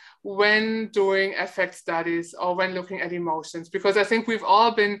works. when doing affect studies or when looking at emotions? Because I think we've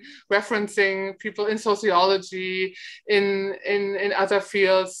all been referencing people in sociology, in other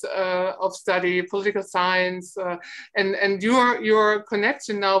fields of study, political science, and your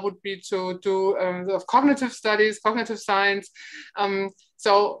connection now would be to do cognitive studies, cognitive science.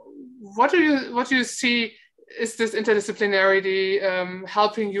 So what do you see? Is this interdisciplinarity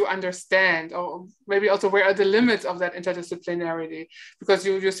helping you understand, or maybe also where are the limits of that interdisciplinarity? Because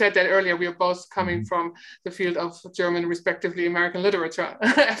you said that earlier, we are both coming from the field of German, respectively American literature,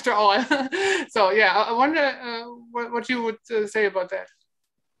 after all. So yeah, I wonder what you would say about that.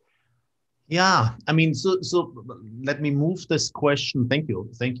 Yeah, I mean, so let me move this question. Thank you.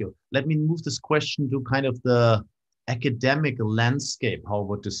 Let me move this question to kind of the academic landscape, how I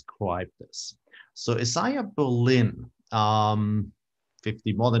would describe this. So Isaiah Berlin, more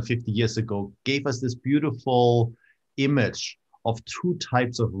than 50 years ago, gave us this beautiful image of two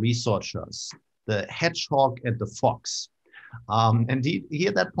types of researchers, the hedgehog and the fox. And he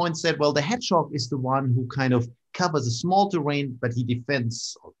at that point said, well, the hedgehog is the one who kind of covers a small terrain, but he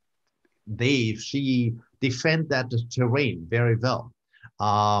defends, she defend that terrain very well.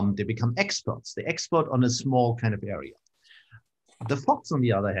 They become experts. They expert on a small kind of area. The fox, on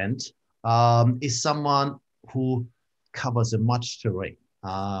the other hand, is someone who covers a much terrain,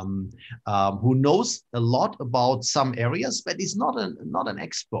 who knows a lot about some areas, but is not an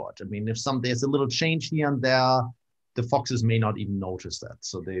expert. I mean, if there's a little change here and there, the foxes may not even notice that.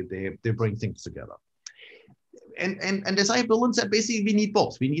 So they bring things together. And as I Berlin said, basically we need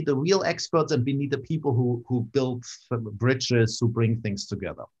both. We need the real experts and we need the people who build bridges, who bring things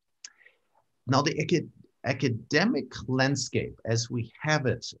together. Now the academic landscape as we have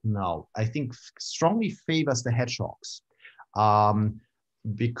it now, I think strongly favors the hedgehogs,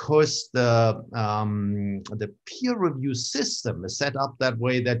 because the peer review system is set up that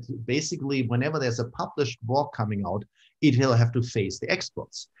way that basically whenever there's a published work coming out, it will have to face the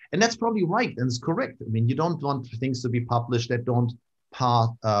experts. And that's probably right and it's correct. I mean, you don't want things to be published that don't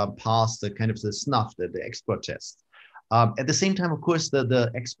pass the kind of the snuff, the expert test. At the same time, of course,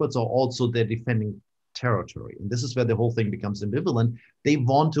 the experts are also their defending territory. And this is where the whole thing becomes ambivalent. They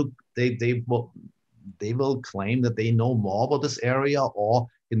want to, they will claim that they know more about this area, or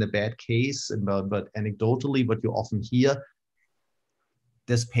in the bad case, but anecdotally, what you often hear,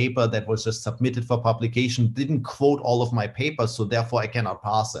 this paper that was just submitted for publication didn't quote all of my papers, so therefore I cannot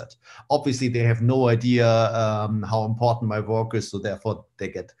pass it. Obviously, they have no idea how important my work is, so therefore they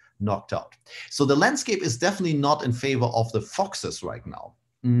get knocked out. So the landscape is definitely not in favor of the foxes right now.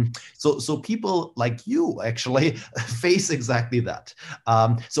 So people like you actually face exactly that.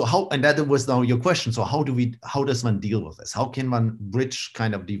 So how, and that was now your question. So how does one deal with this? How can one bridge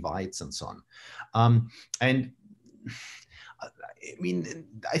kind of divides and so on? And I mean,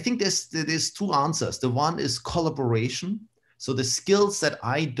 I think there's two answers. The one is collaboration. So the skills that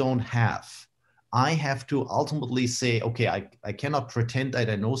I don't have, I have to ultimately say, okay, I cannot pretend that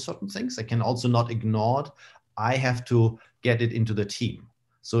I know certain things. I can also not ignore it. I have to get it into the team.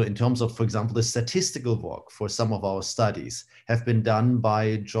 So in terms of, for example, the statistical work for some of our studies have been done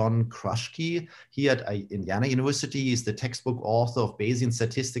by John Krushke here at Indiana University. He's the textbook author of Bayesian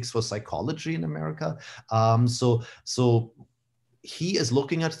statistics for psychology in America. So he is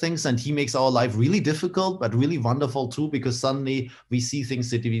looking at things and he makes our life really difficult, but really wonderful too, because suddenly we see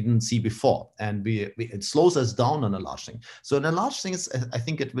things that we didn't see before, and it slows us down on a large thing. So in a large things, I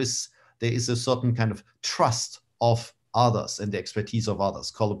think there is a certain kind of trust of others and the expertise of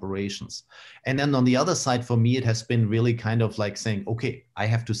others, collaborations. And then on the other side, for me, it has been really kind of like saying, okay, I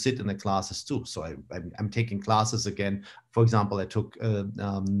have to sit in the classes too. So I'm taking classes again. For example, I took a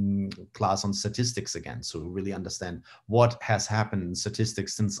class on statistics again, so really understand what has happened in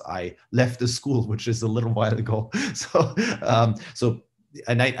statistics since I left the school, which is a little while ago.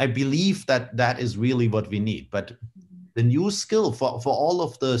 And I believe that is really what we need. But the new skill for all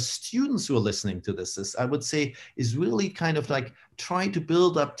of the students who are listening to this is, I would say, is really kind of like try to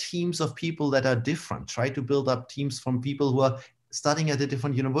build up teams of people that are different. Try to build up teams from people who are studying at a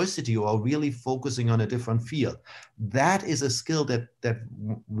different university or are really focusing on a different field. That is a skill that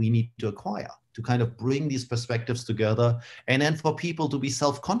we need to acquire, to kind of bring these perspectives together. And then for people to be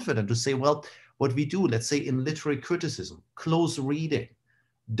self-confident, to say, well, what we do, let's say in literary criticism, close reading,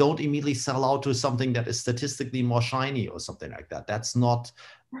 don't immediately sell out to something that is statistically more shiny or something like that. That's not,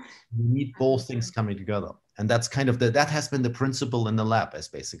 you need both things coming together. And that's kind of that has been the principle in the lab, is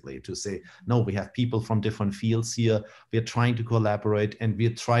basically to say, no, we have people from different fields here. We're trying to collaborate and we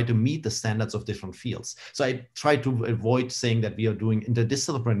try to meet the standards of different fields. So I try to avoid saying that we are doing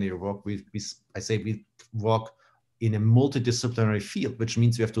interdisciplinary work. I say we work in a multidisciplinary field, which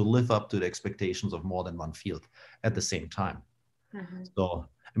means we have to live up to the expectations of more than one field at the same time. Mm-hmm. So,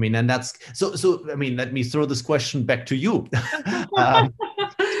 I mean, and that's, so, I mean, let me throw this question back to you.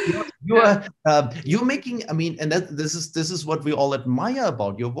 You're making, I mean, and this is what we all admire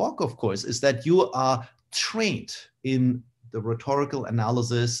about your work, of course, is that you are trained in the rhetorical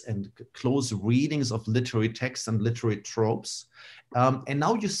analysis and close readings of literary texts and literary tropes. And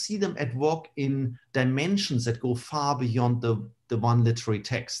now you see them at work in dimensions that go far beyond the one literary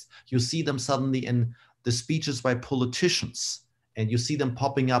text. You see them suddenly in the speeches by politicians, and you see them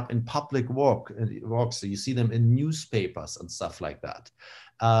popping up in public walks. So you see them in newspapers and stuff like that.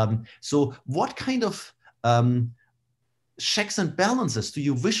 So what kind of checks and balances do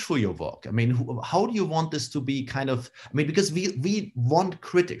you wish for your work? I mean, how do you want this to be kind of, I mean, because we want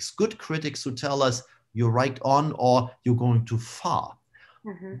critics, good critics who tell us you're right on or you're going too far.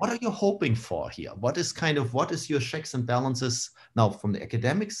 Mm-hmm. What are you hoping for here? What is your checks and balances now from the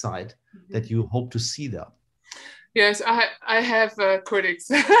academic side mm-hmm. that you hope to see there? Yes, I have critics.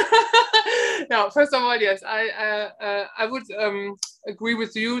 Now, first of all, yes, I would agree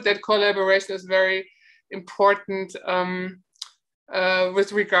with you that collaboration is very important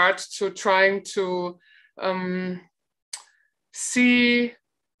with regard to trying to see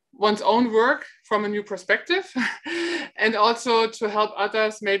one's own work from a new perspective and also to help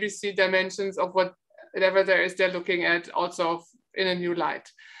others maybe see dimensions of whatever there is they're looking at also in a new light.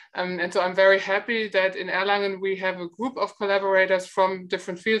 And so I'm very happy that in Erlangen we have a group of collaborators from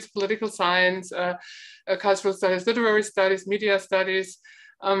different fields: political science, cultural studies, literary studies, media studies,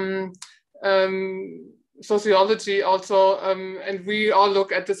 sociology also, and we all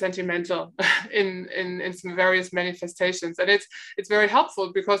look at the sentimental in some various manifestations. And it's very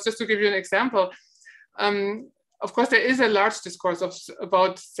helpful because, just to give you an example, of course, there is a large discourse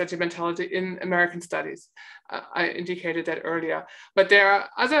about sentimentality in American studies. I indicated that earlier. But there are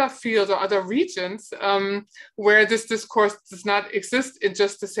other fields or other regions where this discourse does not exist in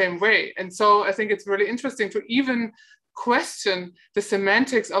just the same way. And so I think it's really interesting to even question the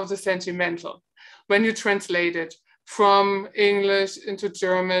semantics of the sentimental when you translate it from English into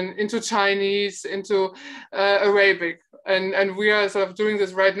German, into Chinese, into Arabic. And we are sort of doing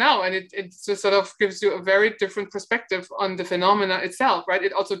this right now. And it just sort of gives you a very different perspective on the phenomena itself, right?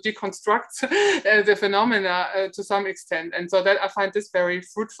 It also deconstructs the phenomena to some extent. And so that I find this very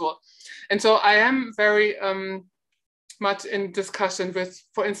fruitful. And so I am very much in discussion with,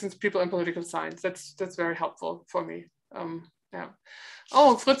 for instance, people in political science. That's very helpful for me. Yeah.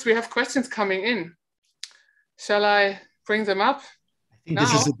 Oh, Fritz, we have questions coming in. Shall I bring them up? I think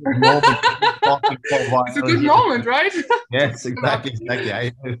this is a good moment. It's a good moment, right? Yes, exactly.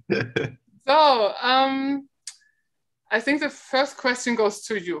 So, I think the first question goes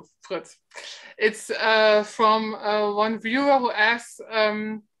to you, Fritz. It's from one viewer who asks,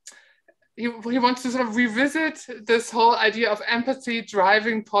 he wants to sort of revisit this whole idea of empathy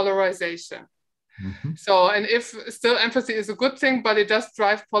driving polarization. Mm-hmm. So, and if still empathy is a good thing, but it does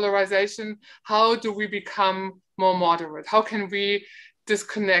drive polarization, how do we become more moderate? How can we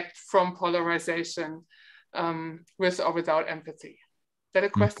disconnect from polarization with or without empathy? Is that a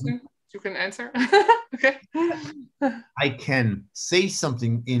question mm-hmm. you can answer? Okay. I can say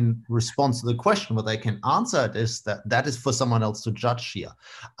something in response to the question, but I can answer it is that is for someone else to judge here.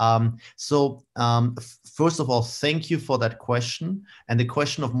 First of all, thank you for that question. And the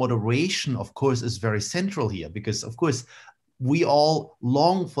question of moderation, of course, is very central here because, of course, we all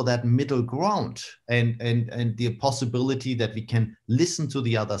long for that middle ground and the possibility that we can listen to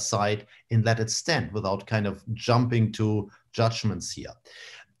the other side and let it stand without kind of jumping to judgments here.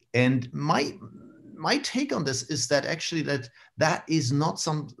 And my take on this is that actually that is not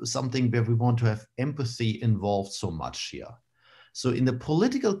something where we want to have empathy involved so much here. So in the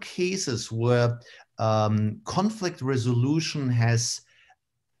political cases where conflict resolution has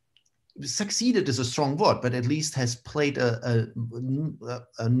succeeded is a strong word, but at least has played a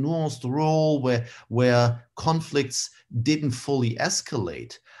nuanced role where conflicts didn't fully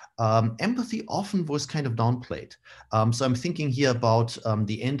escalate. Empathy often was kind of downplayed. So I'm thinking here about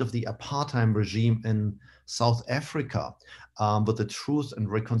the end of the apartheid regime in South Africa with the truth and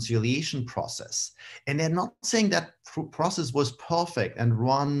reconciliation process. And they're not saying that process was perfect and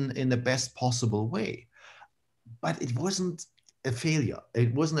run in the best possible way, but it wasn't a failure.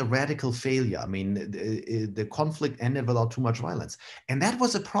 It wasn't a radical failure. I mean, the conflict ended without too much violence. And that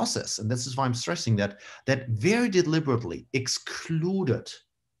was a process. And this is why I'm stressing that very deliberately excluded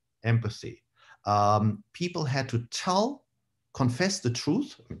empathy. People had to confess the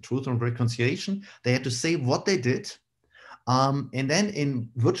truth and reconciliation. They had to say what they did. And then in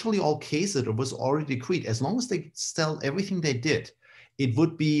virtually all cases, it was already decreed, as long as they sell everything they did, it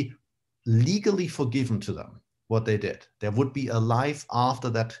would be legally forgiven to them what they did. There would be a life after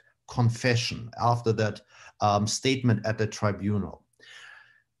that confession, after that statement at the tribunal.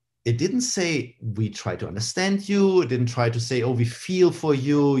 It didn't say we try to understand you. It didn't try to say, oh, we feel for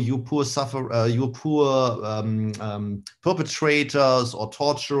you, you poor sufferer, you poor perpetrators or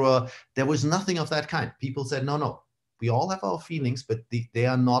torturer. There was nothing of that kind. People said, no, we all have our feelings, but they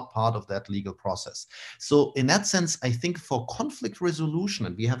are not part of that legal process. So in that sense, I think for conflict resolution,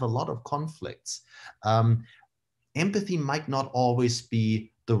 and we have a lot of conflicts, empathy might not always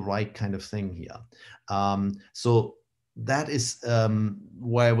be the right kind of thing here. So that is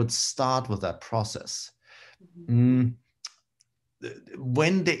where I would start with that process. When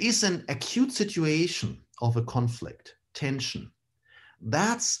there is an acute situation of a conflict, tension,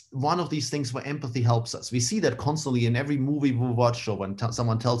 that's one of these things where empathy helps us. We see that constantly in every movie we watch, or when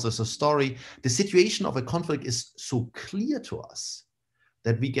someone tells us a story. The situation of a conflict is so clear to us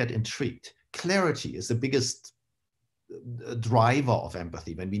that we get intrigued. Clarity is the biggest driver of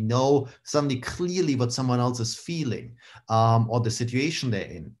empathy, when we know suddenly clearly what someone else is feeling, or the situation they're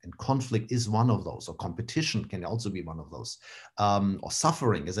in. And conflict is one of those, or competition can also be one of those, or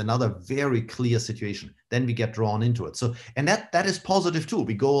suffering is another very clear situation. Then we get drawn into it. So, and that is positive too.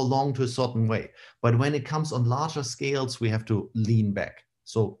 We go along to a certain way. But when it comes on larger scales, we have to lean back.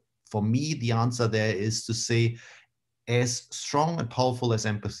 So for me, the answer there is to say, as strong and powerful as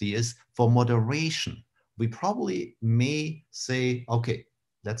empathy is, for moderation, we probably may say, okay,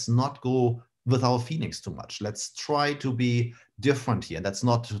 let's not go with our feelings too much. Let's try to be different here. That's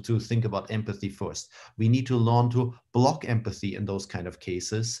not to think about empathy first. We need to learn to block empathy in those kind of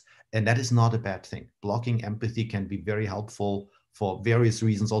cases. And that is not a bad thing. Blocking empathy can be very helpful for various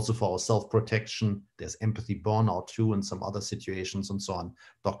reasons, also for our self-protection. There's empathy burnout too in some other situations and so on.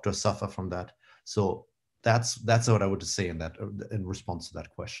 Doctors suffer from that. So that's what I would say in response to that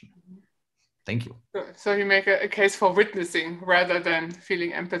question. Thank you. So you make a case for witnessing rather than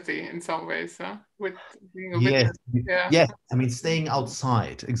feeling empathy in some ways, huh? With being a witness. Yeah. I mean, staying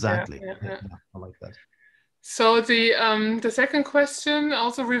outside, exactly. Yeah, I like that. So the second question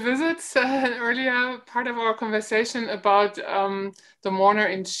also revisits an earlier part of our conversation about the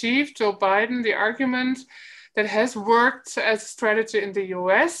mourner-in-chief, Joe Biden, the argument that has worked as a strategy in the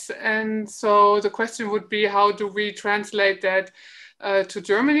US. And so the question would be, how do we translate that to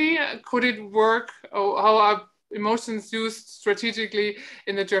Germany? Could it work? Or how are emotions used strategically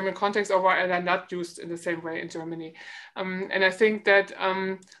in the German context, or are they not used in the same way in Germany? And I think that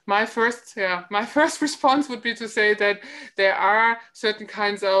my first response would be to say that there are certain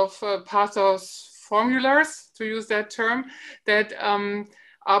kinds of pathos formulas, to use that term, that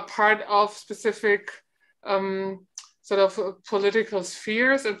are part of specific sort of political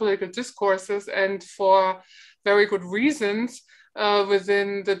spheres and political discourses, and for very good reasons.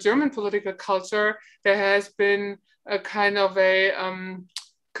 Within the German political culture, there has been a kind of a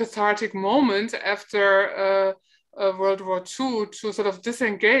cathartic moment after World War II to sort of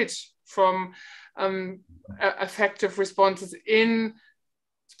disengage from affective responses in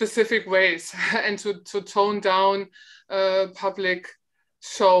specific ways and to tone down public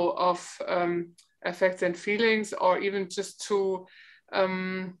show of affects and feelings, or even just to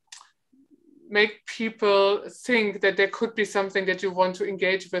make people think that there could be something that you want to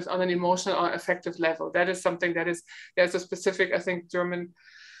engage with on an emotional or affective level. That is something that is, there's a specific, I think, German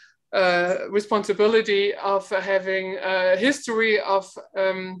responsibility of having a history of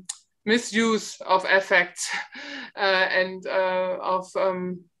misuse of affect and of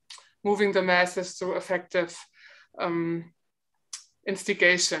moving the masses through affective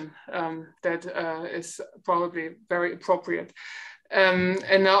instigation that is probably very appropriate.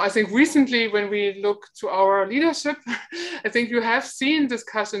 And now I think recently when we look to our leadership, I think you have seen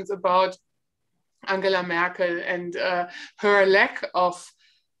discussions about Angela Merkel and her lack of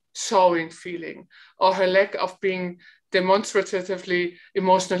showing feeling, or her lack of being demonstratively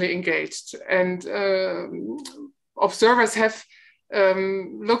emotionally engaged. And observers have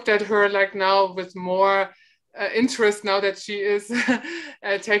looked at her like now with more interest now that she is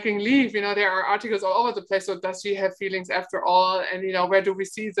taking leave. You know, there are articles all over the place. So does she have feelings after all? And, you know, where do we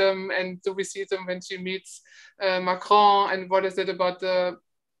see them? And do we see them when she meets Macron? And what is it about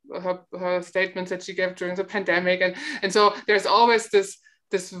her statements that she gave during the pandemic? And so there's always this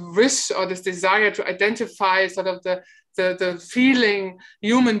wish or this desire to identify sort of the feeling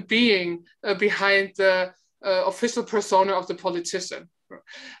human being behind the official persona of the politician.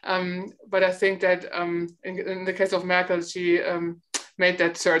 But I think that in the case of Merkel, she made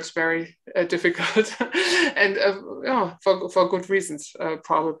that search very difficult, and for good reasons,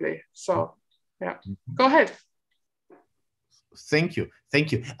 probably. So, yeah, go ahead. Thank you.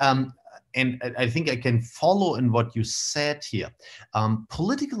 And I think I can follow in what you said here.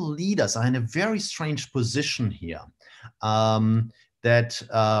 Political leaders are in a very strange position here.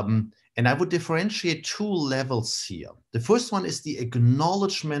 And I would differentiate two levels here. The first one is the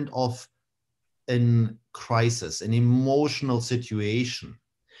acknowledgement of a crisis, an emotional situation.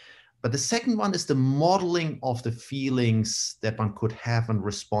 But the second one is the modeling of the feelings that one could have in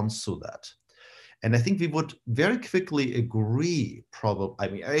response to that. And I think we would very quickly agree, probably, I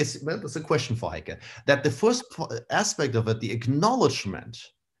mean, it's a question for Heike, that the first aspect of it, the acknowledgement,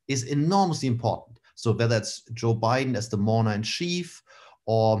 is enormously important. So whether it's Joe Biden as the mourner-in-chief,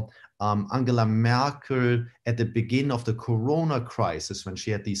 or Angela Merkel at the beginning of the Corona crisis, when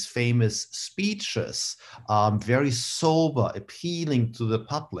she had these famous speeches, very sober, appealing to the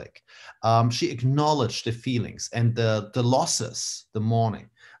public. She acknowledged the feelings and the losses, the mourning.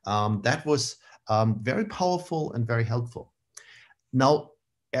 That was very powerful and very helpful. Now,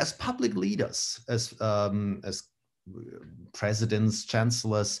 as public leaders, as presidents,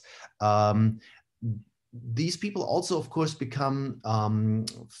 chancellors, these people also, of course, become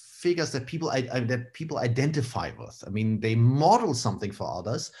figures that people identify with. I mean, they model something for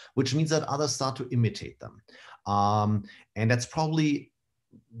others, which means that others start to imitate them, and that's probably,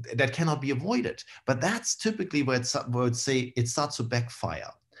 that cannot be avoided. But that's typically where it starts to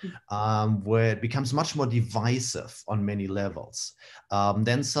backfire. Where it becomes much more divisive on many levels.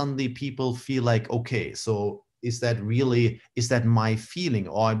 Then suddenly people feel like, okay, so is that my feeling,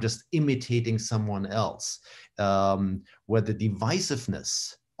 or I'm just imitating someone else? Where the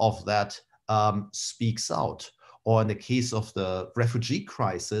divisiveness of that speaks out. Or in the case of the refugee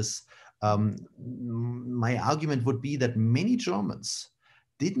crisis, my argument would be that many Germans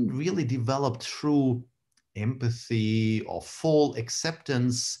didn't really develop true empathy or full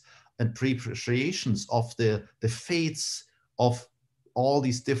acceptance and appreciations of the fates of all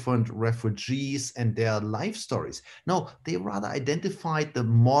these different refugees and their life stories. No, they rather identified the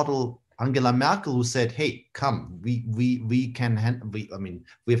model Angela Merkel, who said, hey, come, we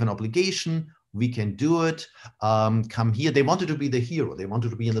have an obligation, we can do it, come here. They wanted to be the hero. They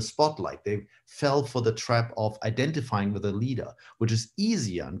wanted to be in the spotlight. They fell for the trap of identifying with a leader, which is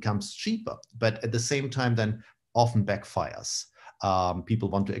easier and comes cheaper, but at the same time then often backfires. People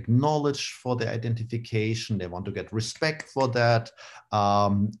want to acknowledge for their identification. They want to get respect for that.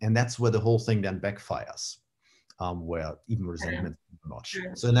 And that's where the whole thing then backfires, where even resentment is notch.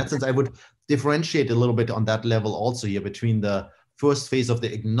 So in that sense, I would differentiate a little bit on that level also here between the first phase of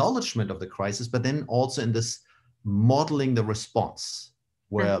the acknowledgement of the crisis, but then also in this modeling the response,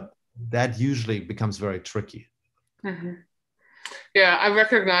 where that usually becomes very tricky. Mm-hmm. Yeah, I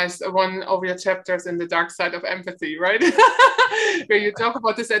recognized one of your chapters in The Dark Side of Empathy, right? Where you talk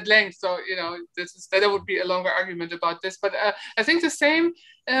about this at length. So, you know, that would be a longer argument about this. But I think the same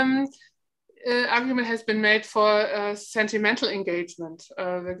argument has been made for sentimental engagement.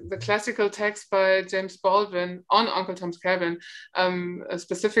 The classical text by James Baldwin on Uncle Tom's Cabin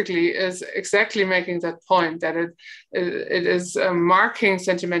specifically is exactly making that point, that it is marking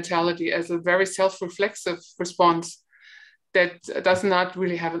sentimentality as a very self-reflexive response that does not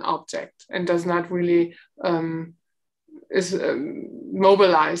really have an object and does not really is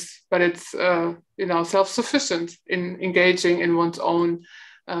mobilized, but it's self-sufficient in engaging in one's own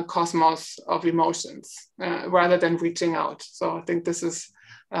cosmos of emotions rather than reaching out. So I think this is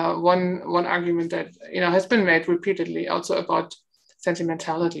one argument that has been made repeatedly also about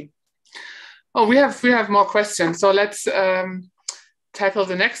sentimentality. Oh, we have more questions, so let's tackle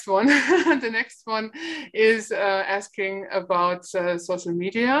the next one. The next one is asking about social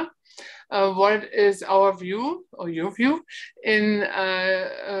media. What is our view, or your view, in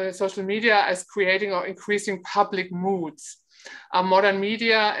social media as creating or increasing public moods? Modern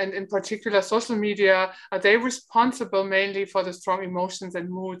media, and in particular social media, are they responsible mainly for the strong emotions and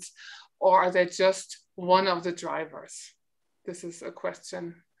moods, or are they just one of the drivers? This is a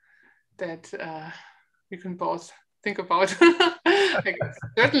question that you can both think about.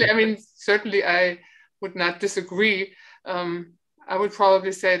 Certainly I would not disagree. I would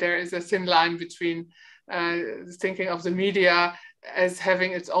probably say there is a thin line between thinking of the media as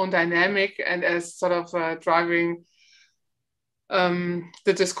having its own dynamic and as sort of driving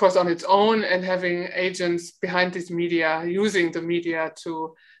the discourse on its own, and having agents behind this media using the media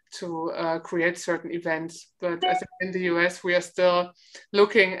to create certain events. But I think in the US, we are still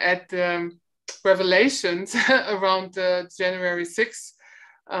looking at the revelations around the January 6th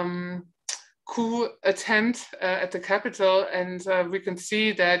coup attempt at the Capitol, and we can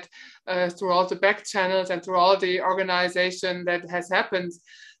see that throughout the back channels and throughout the organization that has happened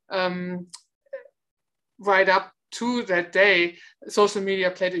right up to that day, social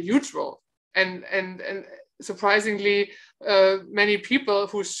media played a huge role. And surprisingly, many people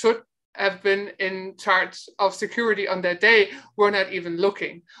who should have been in charge of security on that day were not even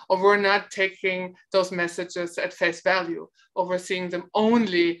looking, or were not taking those messages at face value, or were seeing them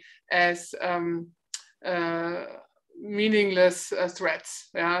only as meaningless threats.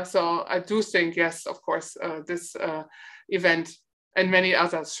 Yeah, so I do think, yes, of course, this event and many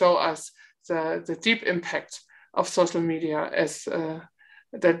others show us the deep impact of social media as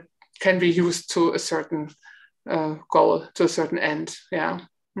that can be used to a certain goal, to a certain end. Yeah.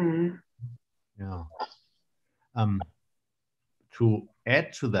 Mm-hmm. Yeah. To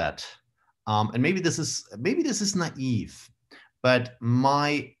add to that, and maybe this is naive, but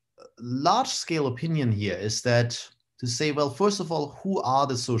my large-scale opinion here is that to say, well, first of all, who are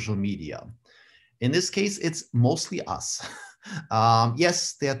the social media? In this case, it's mostly us.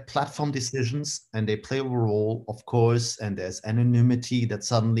 Yes, there are platform decisions and they play a role, of course, and there's anonymity that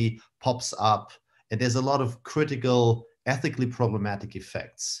suddenly pops up, and there's a lot of critical, ethically problematic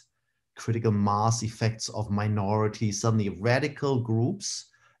effects, critical mass effects of minorities, suddenly radical groups.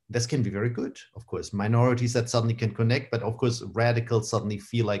 This can be very good, of course, minorities that suddenly can connect, but of course, radicals suddenly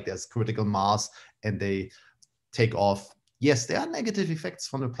feel like there's critical mass and they take off. Yes, there are negative effects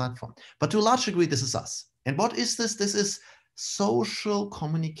from the platform, but to a large degree, this is us. And what is this? This is social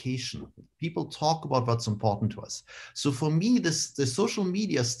communication. People talk about what's important to us. So for me, the social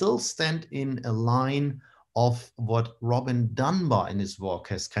media still stand in a line of what Robin Dunbar in his work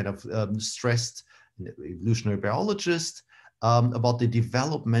has kind of stressed, an evolutionary biologist, about the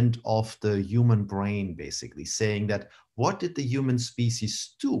development of the human brain, basically saying that what did the human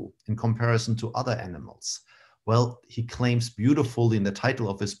species do in comparison to other animals? Well, he claims beautifully in the title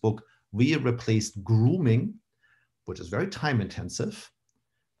of his book, we replaced grooming, which is very time intensive,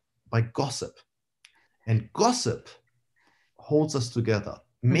 by gossip. And gossip holds us together,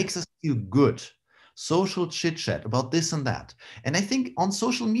 makes us feel good. Social chit chat about this and that. And I think on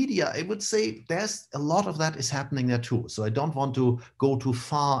social media, I would say there's a lot of that is happening there too. So I don't want to go too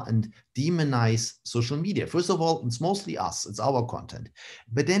far and demonize social media. First of all, it's mostly us, it's our content.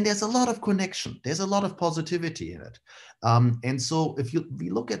 But then there's a lot of connection. There's a lot of positivity in it. And so if we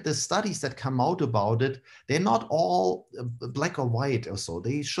look at the studies that come out about it, they're not all black or white or so.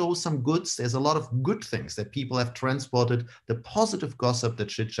 They show some goods. There's a lot of good things that people have transported, the positive gossip, the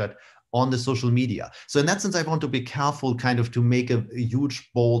chit chat, on the social media. So in that sense, I want to be careful kind of to make a huge,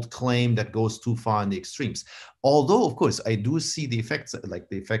 bold claim that goes too far in the extremes. Although, of course, I do see the effects, like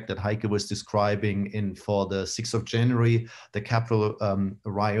the effect that Heike was describing for the 6th of January, the Capitol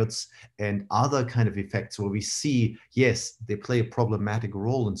riots, and other kind of effects where we see, yes, they play a problematic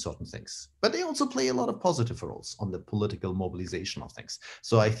role in certain things, but they also play a lot of positive roles on the political mobilization of things.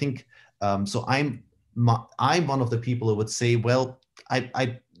 So I think, so I'm one of the people who would say, well,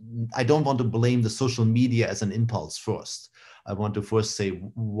 I don't want to blame the social media as an impulse first. I want to first say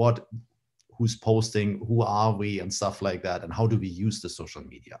who's posting, who are we, and stuff like that, and how do we use the social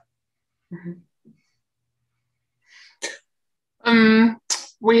media?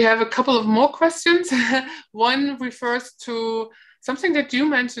 We have a couple of more questions. One refers to something that you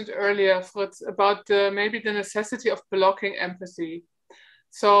mentioned earlier, Fritz, about maybe the necessity of blocking empathy.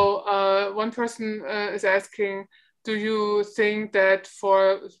 So one person is asking, do you think that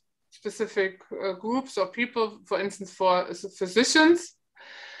for specific groups or people, for instance, for physicians,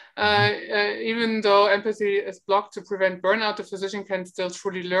 even though empathy is blocked to prevent burnout, the physician can still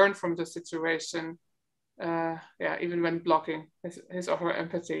truly learn from the situation, even when blocking his or her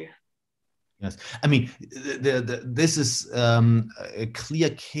empathy? Yes, I mean, this is a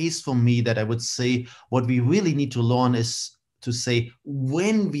clear case for me that I would say what we really need to learn is to say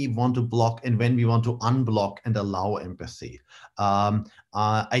when we want to block and when we want to unblock and allow empathy. I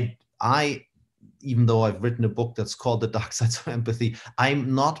even though I've written a book that's called The Dark Sides of Empathy,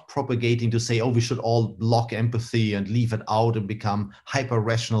 I'm not propagating to say, oh, we should all block empathy and leave it out and become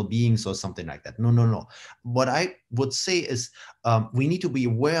hyper-rational beings or something like that. No. What I would say is we need to be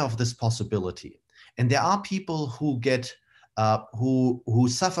aware of this possibility. And there are people who get, who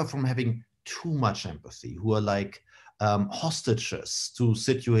suffer from having too much empathy, who are like, hostages to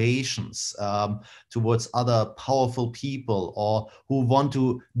situations, towards other powerful people, or who want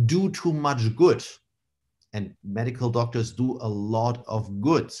to do too much good. And medical doctors do a lot of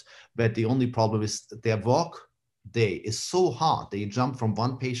good, but the only problem is their work day is so hard. They jump from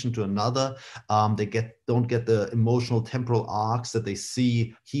one patient to another. They don't get the emotional temporal arcs that they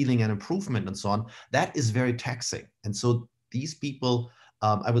see healing and improvement and so on. That is very taxing. And so these people,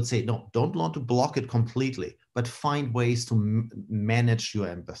 I would say, no, don't want to block it completely, but find ways to manage your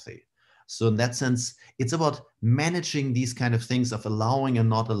empathy. So in that sense, it's about managing these kind of things of allowing and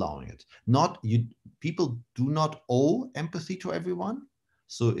not allowing it. People do not owe empathy to everyone.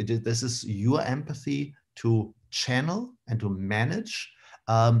 So this is your empathy to channel and to manage.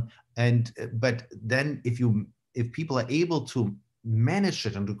 But then if people are able to manage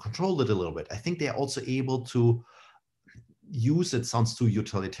it and to control it a little bit, I think they're also able to use it, sounds too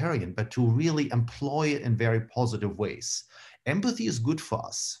utilitarian, but to really employ it in very positive ways. Empathy is good for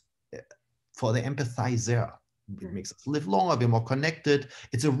us, for the empathizer. It makes us live longer, we're more connected.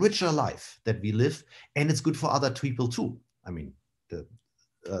 It's a richer life that we live, and it's good for other people too. I mean, the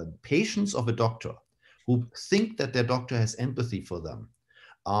patients of a doctor who think that their doctor has empathy for them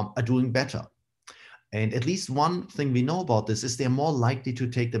are doing better. And at least one thing we know about this is they're more likely to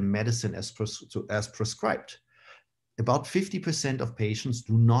take the medicine as prescribed. About 50% of patients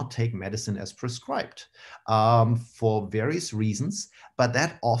do not take medicine as prescribed for various reasons, but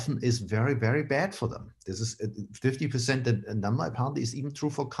that often is very, very bad for them. This is 50%, the number apparently is even true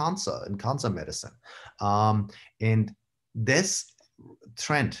for cancer and cancer medicine. And this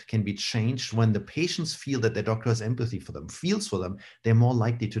trend can be changed when the patients feel that their doctor has empathy for them, feels for them, they're more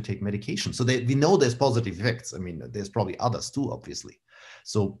likely to take medication. So we know there's positive effects. I mean, there's probably others too, obviously.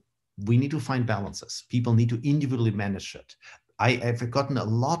 So we need to find balances. People need to individually manage it. I've gotten a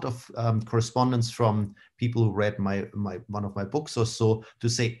lot of correspondence from people who read one of my books or so to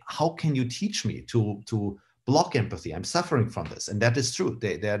say, how can you teach me to block empathy? I'm suffering from this. And that is true.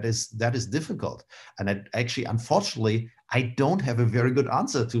 That is difficult. And actually, unfortunately, I don't have a very good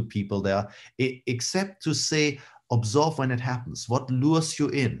answer to people there, except to say, observe when it happens. What lures you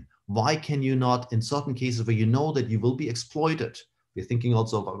in? Why can you not, in certain cases where you know that you will be exploited? We're thinking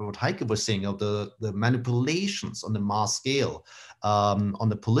also about what Heike was saying of the manipulations on the mass scale, on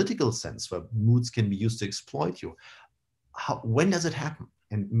the political sense, where moods can be used to exploit you. When does it happen?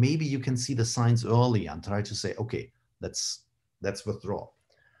 And maybe you can see the signs early and try to say, okay, let's withdraw.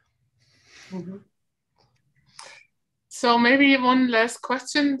 Mm-hmm. So maybe one last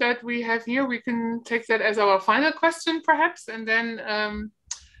question that we have here, we can take that as our final question perhaps, and then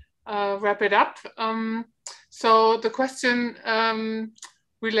wrap it up. So the question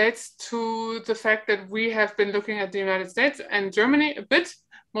relates to the fact that we have been looking at the United States and Germany a bit,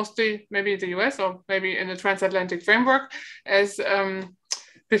 mostly maybe the US or maybe in a transatlantic framework as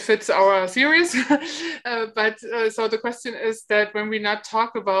befits our series. So the question is that when we not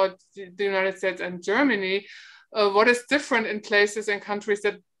talk about the United States and Germany, what is different in places and countries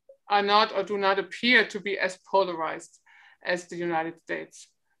that are not or do not appear to be as polarized as the United States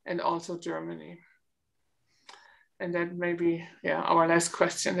and also Germany? And that may be, our last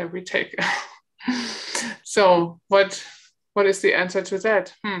question that we take. So what is the answer to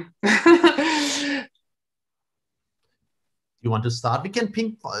that? You want to start? We can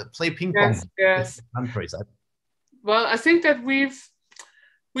play ping pong. Yes. Well, I think that we've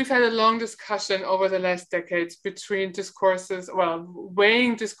had a long discussion over the last decades between discourses,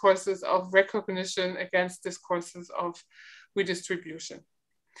 weighing discourses of recognition against discourses of redistribution.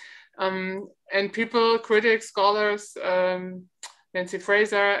 And people, critics, scholars, Nancy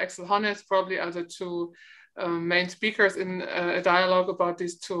Fraser, Axel Honneth probably are the two main speakers in a dialogue about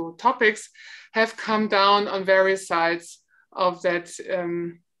these two topics, have come down on various sides of that,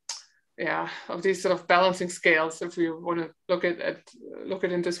 of these sort of balancing scales, if we want to look at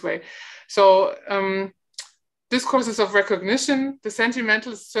it in this way. So discourses of recognition, the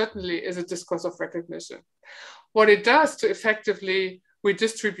sentimentalist certainly is a discourse of recognition. What it does to effectively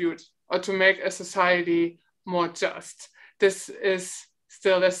redistribute or to make a society more just, there's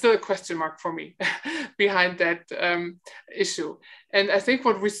still a question mark for me behind that issue. And I think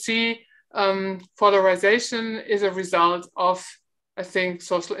what we see, polarization is a result of, I think,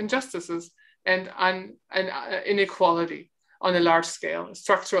 social injustices and inequality on a large scale,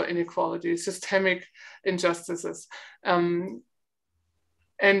 structural inequality, systemic injustices. And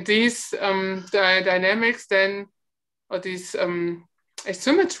these dynamics then, or these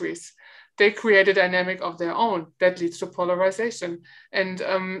asymmetries, they create a dynamic of their own that leads to polarization. And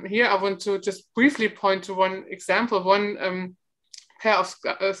here I want to just briefly point to one example, one pair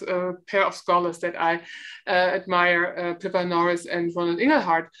of scholars that I admire, Pippa Norris and Ronald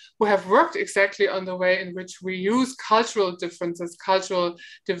Inglehart, who have worked exactly on the way in which we use cultural differences, cultural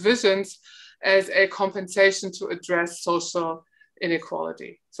divisions as a compensation to address social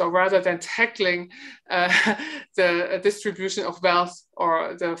inequality. So rather than tackling the distribution of wealth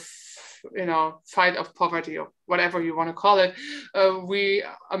or the fight of poverty or whatever you want to call it, we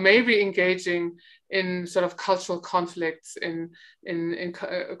are maybe engaging in sort of cultural conflicts, in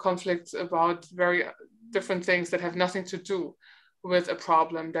conflicts about very different things that have nothing to do with a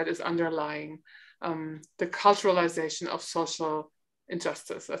problem that is underlying the culturalization of social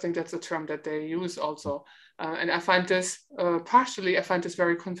injustice. I think that's a term that they use also. And I find this, partially, I find this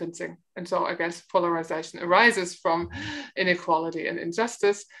very convincing. And so I guess polarization arises from inequality and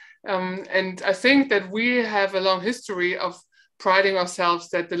injustice. And I think that we have a long history of priding ourselves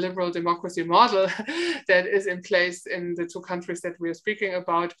that the liberal democracy model that is in place in the two countries that we are speaking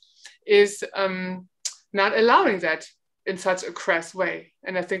about is not allowing that in such a crass way.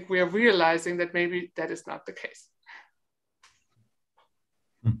 And I think we are realizing that maybe that is not the case.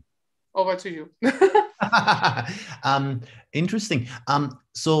 Over to you. Interesting.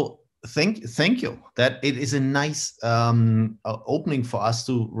 So thank you. That it is a nice opening for us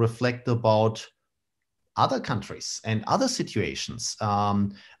to reflect about other countries and other situations.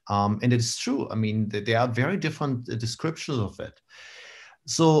 And it is true. I mean, there are very different descriptions of it.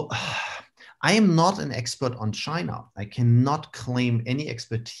 So I am not an expert on China. I cannot claim any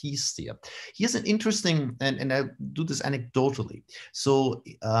expertise there. Here's an interesting, and I do this anecdotally. So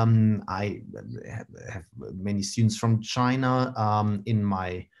I have many students from China in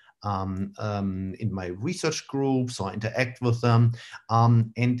my research groups, or interact with them.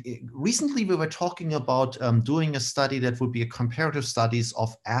 Recently we were talking about doing a study that would be a comparative studies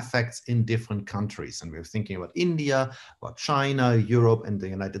of affects in different countries. And we were thinking about India, about China, Europe, and the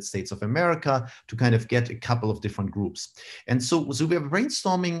United States of America to kind of get a couple of different groups. And so we were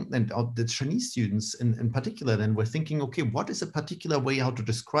brainstorming, and the Chinese students in particular, then we're thinking, okay, what is a particular way how to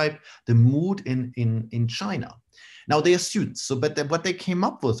describe the mood in China? Now they are students, so but what they came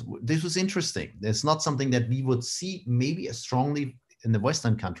up with, this was interesting. It's not something that we would see maybe as strongly in the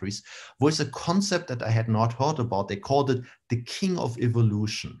Western countries, was a concept that I had not heard about. They called it the king of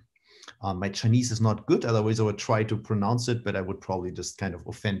evolution. My Chinese is not good, otherwise I would try to pronounce it, but I would probably just kind of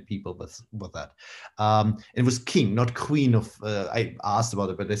offend people with that. It was king, not queen of, I asked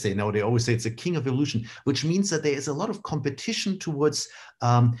about it, but they say, no, they always say it's a king of evolution, which means that there is a lot of competition towards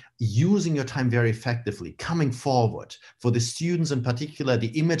using your time very effectively, coming forward. For the students in particular,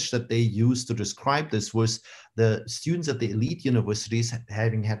 the image that they used to describe this was the students at the elite universities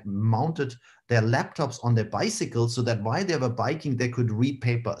having had mounted their laptops on their bicycles so that while they were biking, they could read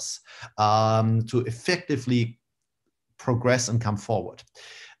papers to effectively progress and come forward.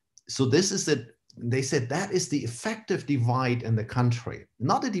 So this is it. They said that is the effective divide in the country,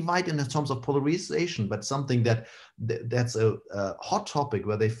 not a divide in terms of polarization, but something that's a hot topic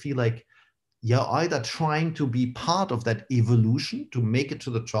where they feel like you're either trying to be part of that evolution to make it to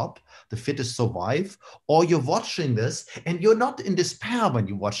the top, the fittest survive, or you're watching this and you're not in despair when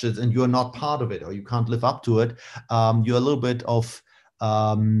you watch it and you're not part of it or you can't live up to it. You're a little bit of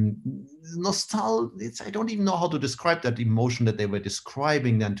nostalgia. I don't even know how to describe that emotion that they were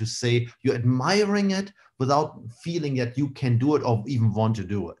describing then, to say you're admiring it without feeling that you can do it or even want to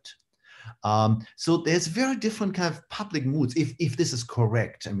do it. So there's very different kind of public moods, if this is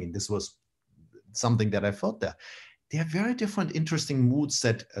correct. I mean, this was something that I felt there. There are very different, interesting moods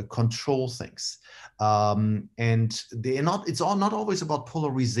that control things. And they're not, it's all not always about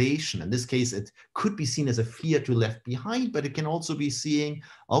polarization. In this case, it could be seen as a fear to left behind, but it can also be seeing,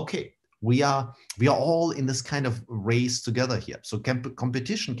 okay, we are all in this kind of race together here. So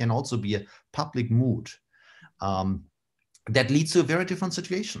competition can also be a public mood. That leads to a very different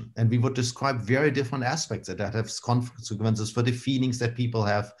situation. And we would describe very different aspects that have consequences for the feelings that people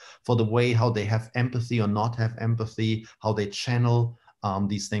have, for the way how they have empathy or not have empathy, how they channel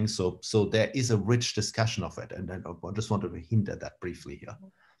these things. So there is a rich discussion of it. And I just wanted to hint at that briefly here.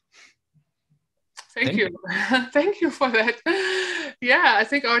 Thank you. Thank you for that. Yeah, I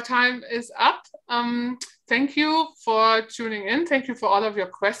think our time is up. Thank you for tuning in. Thank you for all of your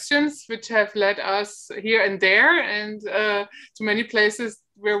questions, which have led us here and there and to many places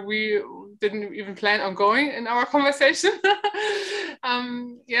where we didn't even plan on going in our conversation.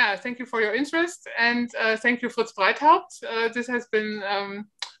 Yeah, thank you for your interest. And thank you, Fritz Breithaupt. This has been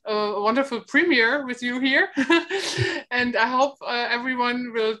a wonderful premiere with you here. And I hope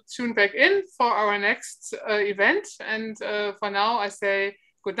everyone will tune back in for our next event. And for now, I say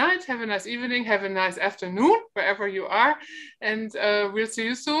good night, have a nice evening, have a nice afternoon, wherever you are. And we'll see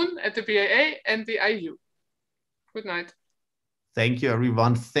you soon at the BAA and the IU. Good night. Thank you,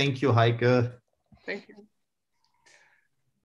 everyone. Thank you, Heike. Thank you.